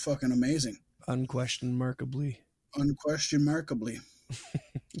fucking amazing. Unquestionably.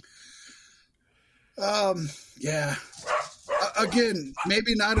 Yeah. Again,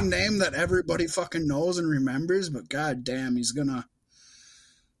 maybe not a name that everybody fucking knows and remembers, but god damn, he's gonna,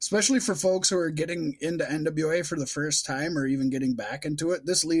 especially for folks who are getting into NWA for the first time or even getting back into it,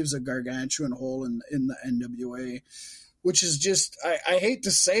 this leaves a gargantuan hole in the NWA, which is just, I hate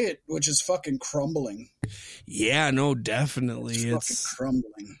to say it, which is fucking crumbling. Yeah, no, definitely. It's fucking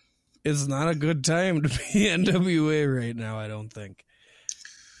crumbling. It's not a good time to be NWA right now, I don't think.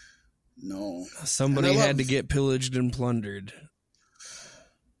 No. Somebody had to get pillaged and plundered.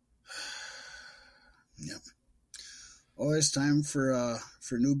 Yep. Always time for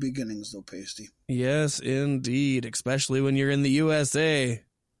new beginnings, though, Pasty. Yes, indeed. Especially when you're in the USA.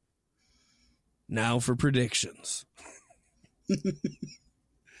 Now for predictions. Of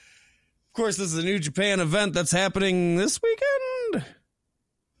course, this is a New Japan event that's happening this weekend.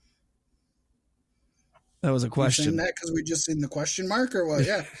 That was a question. You're saying that because we just seen the question mark or what?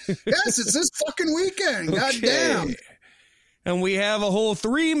 Yeah. Yes, it's this fucking weekend. God damn. And we have a whole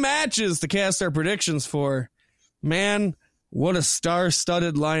 3 matches to cast our predictions for. Man, what a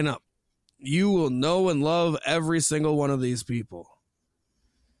star-studded lineup. You will know and love every single one of these people.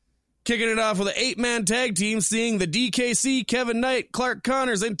 Kicking it off with an 8-man tag team, seeing the DKC, Kevin Knight, Clark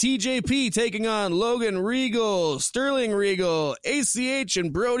Connors, and TJP taking on Logan Regal, Sterling Regal, ACH,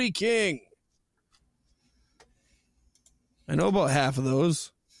 and Brody King. I know about half of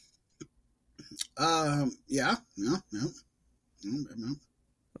those. Yeah.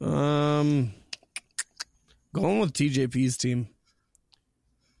 Going with TJP's team.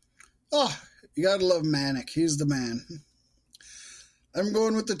 Oh, you gotta love Manic. He's the man. I'm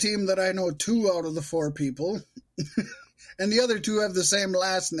going with the team that I know 2 out of the 4 people. And the other 2 have the same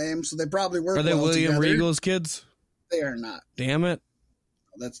last name, so they probably work well together. Are they William Regal's kids? They are not. Damn it.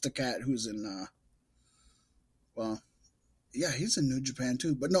 That's the cat who's in, well, yeah, he's in New Japan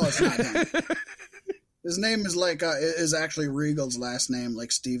too, but no, it's not him. His name is is actually Regal's last name,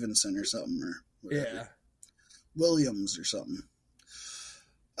 like Stevenson or something, or whatever. Yeah. Williams or something.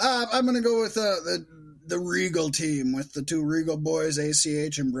 I'm going to go with the Regal team with the 2 Regal boys,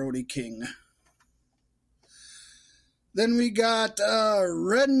 ACH and Brody King. Then we got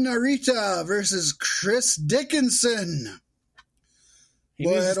Ren Narita versus Chris Dickinson. He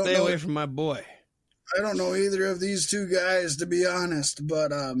needs to stay away from my boy. I don't know either of these 2 guys, to be honest,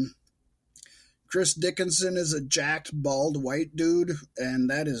 but Chris Dickinson is a jacked, bald, white dude, and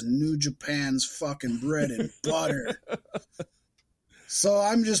that is New Japan's fucking bread and butter. So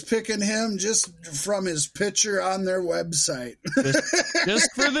I'm just picking him just from his picture on their website.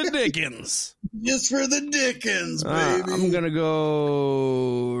 Just for the Dickens. Just for the Dickens, baby. I'm going to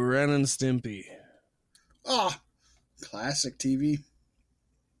go Ren and Stimpy. Oh, classic TV.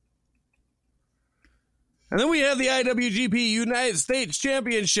 And then we have the IWGP United States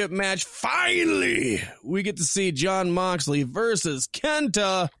Championship match. Finally, we get to see Jon Moxley versus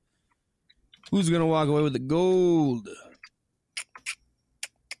Kenta. Who's going to walk away with the gold?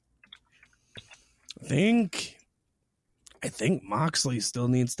 I think Moxley still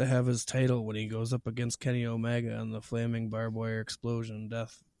needs to have his title when he goes up against Kenny Omega on the Flaming Barbed Wire Explosion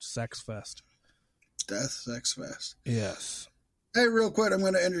Death Sex Fest. Death Sex Fest. Yes. Hey, real quick, I'm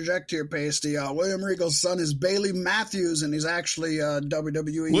going to interject here, Pasty. William Regal's son is Bailey Matthews, and he's actually a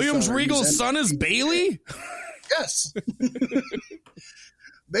WWE. Williams Regal's son is Bailey? Yes.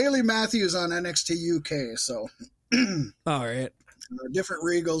 Bailey Matthews on NXT UK, so. All right. Different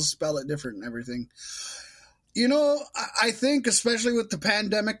Regals, spell it different and everything. You know, I think, especially with the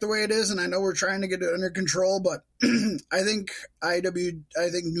pandemic the way it is, and I know we're trying to get it under control, but I think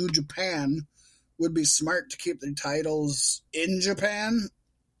New Japan would be smart to keep their titles in Japan,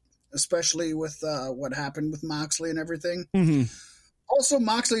 especially with what happened with Moxley and everything. Mm-hmm. Also,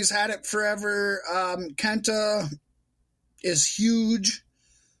 Moxley's had it forever. Kenta is huge.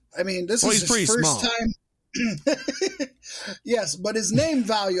 I mean, this is his first time. Yes, but his name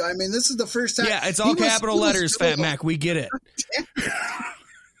value, I mean, this is the first time. Yeah, it's all capital letters, Fat Mac. We get it.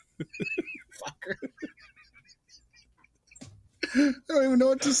 Fucker. I don't even know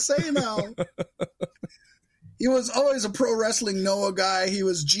what to say now. He was always a Pro Wrestling Noah guy. He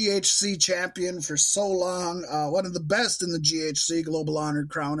was GHC champion for so long. One of the best in the GHC, Global Honored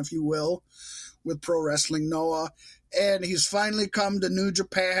Crown, if you will, with Pro Wrestling Noah. And he's finally come to New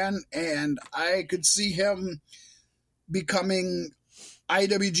Japan, and I could see him becoming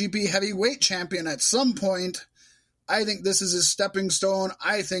IWGP Heavyweight Champion at some point. I think this is his stepping stone.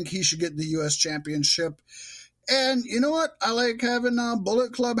 I think he should get the U.S. Championship. And you know what? I like having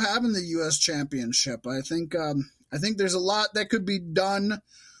Bullet Club having the U.S. Championship. I think there's a lot that could be done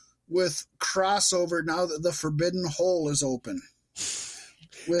with crossover now that the Forbidden Hole is open.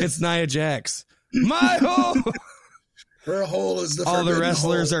 It's Nia Jax. My hole! Her hole is the all Forbidden the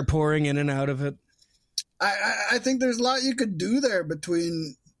wrestlers hole. are pouring in and out of it. I think there's a lot you could do there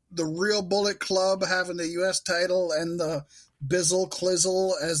between the real Bullet Club having the U.S. title and the Bizzle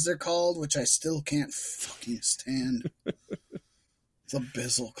Clizzle, as they're called, which I still can't fucking stand. The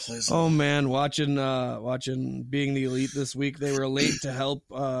Bizzle Clizzle. Oh man, watching Being the Elite this week, they were late to help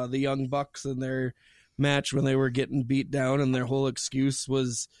the Young Bucks in their match when they were getting beat down, and their whole excuse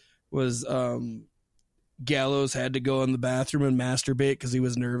was Gallows had to go in the bathroom and masturbate because he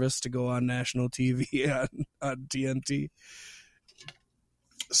was nervous to go on national TV on TNT.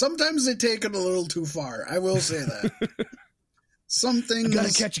 Sometimes they take it a little too far. I will say that. Some things. I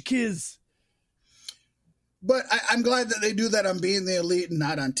gotta catch a kiss. But I'm glad that they do that on Being the Elite and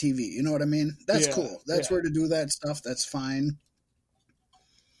not on TV. You know what I mean? That's cool. That's where to do that stuff. That's fine.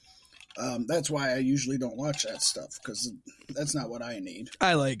 That's why I usually don't watch that stuff, because that's not what I need.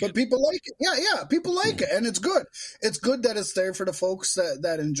 I like it. But people like it. Yeah, people like it. And it's good. It's good that it's there for the folks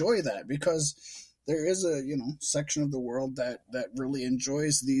that enjoy that, because there is a section of the world that really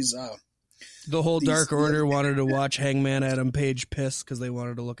enjoys these The whole Dark Order wanted to watch Hangman Adam Page piss because they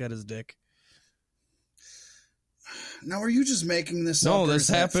wanted to look at his dick. Now, are you just making this up? No, this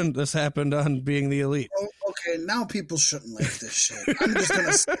happened. This happened on Being the Elite. Oh, okay, now people shouldn't like this shit. I'm just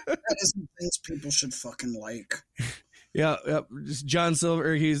gonna say that isn't things people should fucking like. Yeah, just John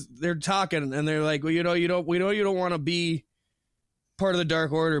Silver. They're talking and they're like, well, you don't want to be part of the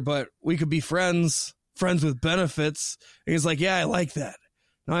Dark Order, but we could be friends with benefits. And he's like, yeah, I like that.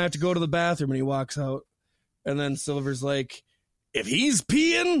 Now I have to go to the bathroom, and he walks out. And then Silver's like, if he's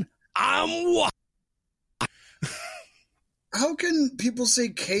peeing, I'm what? How can people say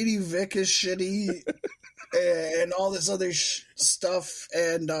Katie Vick is shitty and all this other stuff?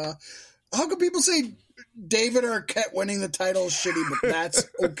 And how can people say David Arquette winning the title is shitty, but that's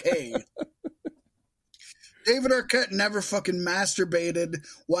okay? David Arquette never fucking masturbated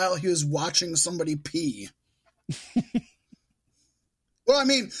while he was watching somebody pee. Well, I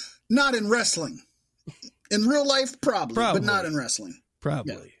mean, not in wrestling. In real life, probably. But not in wrestling.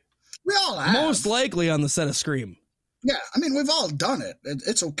 Probably. Yeah. We all have. Most likely on the set of Scream. Yeah, I mean, we've all done it.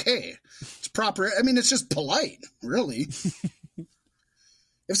 It's okay. It's proper. I mean, it's just polite, really.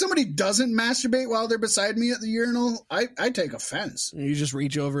 If somebody doesn't masturbate while they're beside me at the urinal, I take offense. You just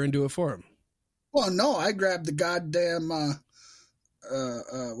reach over and do it for them. Well, no, I grab the goddamn,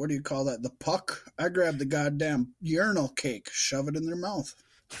 what do you call that? The puck. I grab the goddamn urinal cake, shove it in their mouth.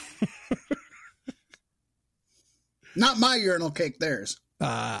 Not my urinal cake, theirs.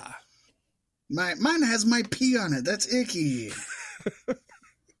 Ah. Mine has my pee on it. That's icky. That's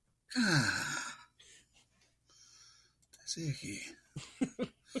icky.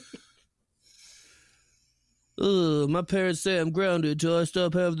 My parents say I'm grounded till I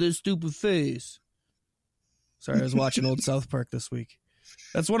stop having this stupid face. Sorry, I was watching old South Park this week.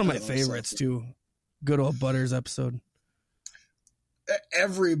 That's one of my favorites, too. Good old Butters episode.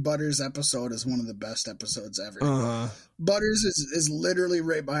 Every Butters episode is one of the best episodes ever. Uh-huh. Butters is literally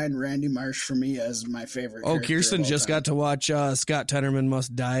right behind Randy Marsh for me as my favorite character. Kirsten just got to watch Scott Tenorman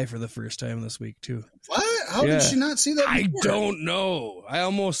Must Die for the first time this week, too. What? How did she not see that before? I don't know. I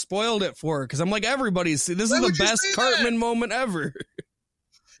almost spoiled it for her because I'm like, this is the best Cartman moment ever.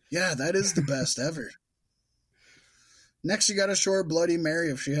 Yeah, that is the best ever. Next, you got to show her Bloody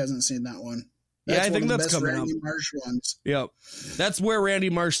Mary if she hasn't seen that one. I think that's coming Randy up. Marsh ones. Yep. That's where Randy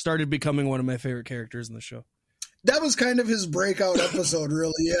Marsh started becoming one of my favorite characters in the show. That was kind of his breakout episode,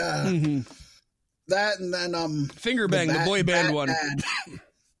 really, yeah. Mm-hmm. That and then Finger Bang, the boy band one. Dad.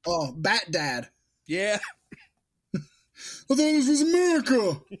 Oh, Bat Dad. Yeah. I thought this was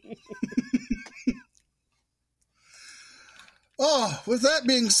America. Oh, with that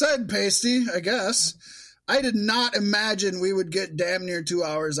being said, Pasty, I guess, I did not imagine we would get damn near 2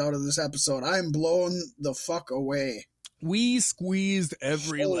 hours out of this episode. I'm blown the fuck away. We squeezed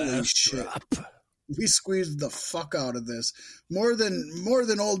every last drop. We squeezed the fuck out of this. More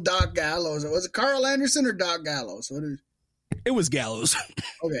than old Doc Gallows. Was it Carl Anderson or Doc Gallows? It was Gallows.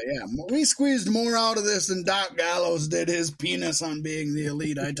 Okay, yeah. We squeezed more out of this than Doc Gallows did his penis on Being the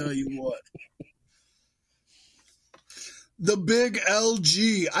Elite, I tell you what. The Big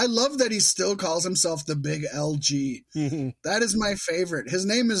LG. I love that he still calls himself the Big LG. Mm-hmm. That is my favorite. His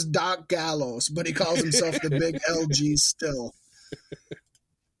name is Doc Gallows, but he calls himself the Big LG still.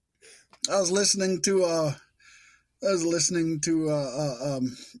 I was listening to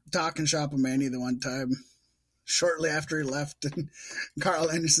Talking Shop of Manny the one time, shortly after he left, and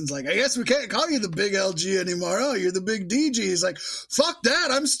Carl Anderson's like, I guess we can't call you the Big LG anymore. Oh, you're the Big DG. He's like, fuck that.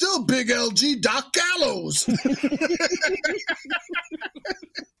 I'm still Big LG Doc Gallows.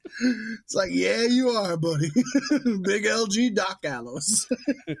 It's like, yeah, you are, buddy. Big LG Doc Gallows.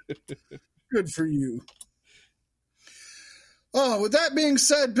 Good for you. Oh, with that being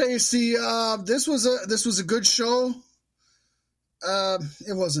said, Pasty, this was a good show.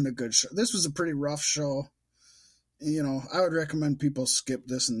 It wasn't a good show. This was a pretty rough show. You know, I would recommend people skip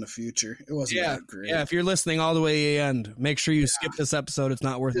this in the future. It wasn't that great. Yeah, if you're listening all the way to the end, make sure you skip this episode. It's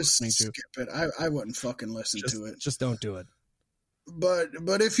not worth listening to. Skip it. I wouldn't fucking listen to it. Just don't do it.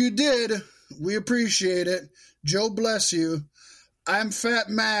 But if you did, we appreciate it. Joe bless you. I'm Fat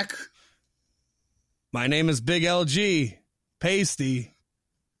Mac. My name is Big LG. Pasty.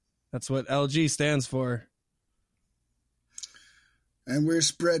 That's what LG stands for. And we're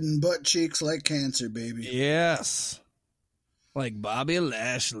spreading butt cheeks like cancer, baby. Yes. Like Bobby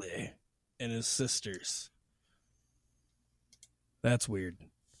Lashley and his sisters. That's weird.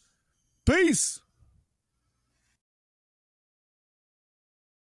 Peace.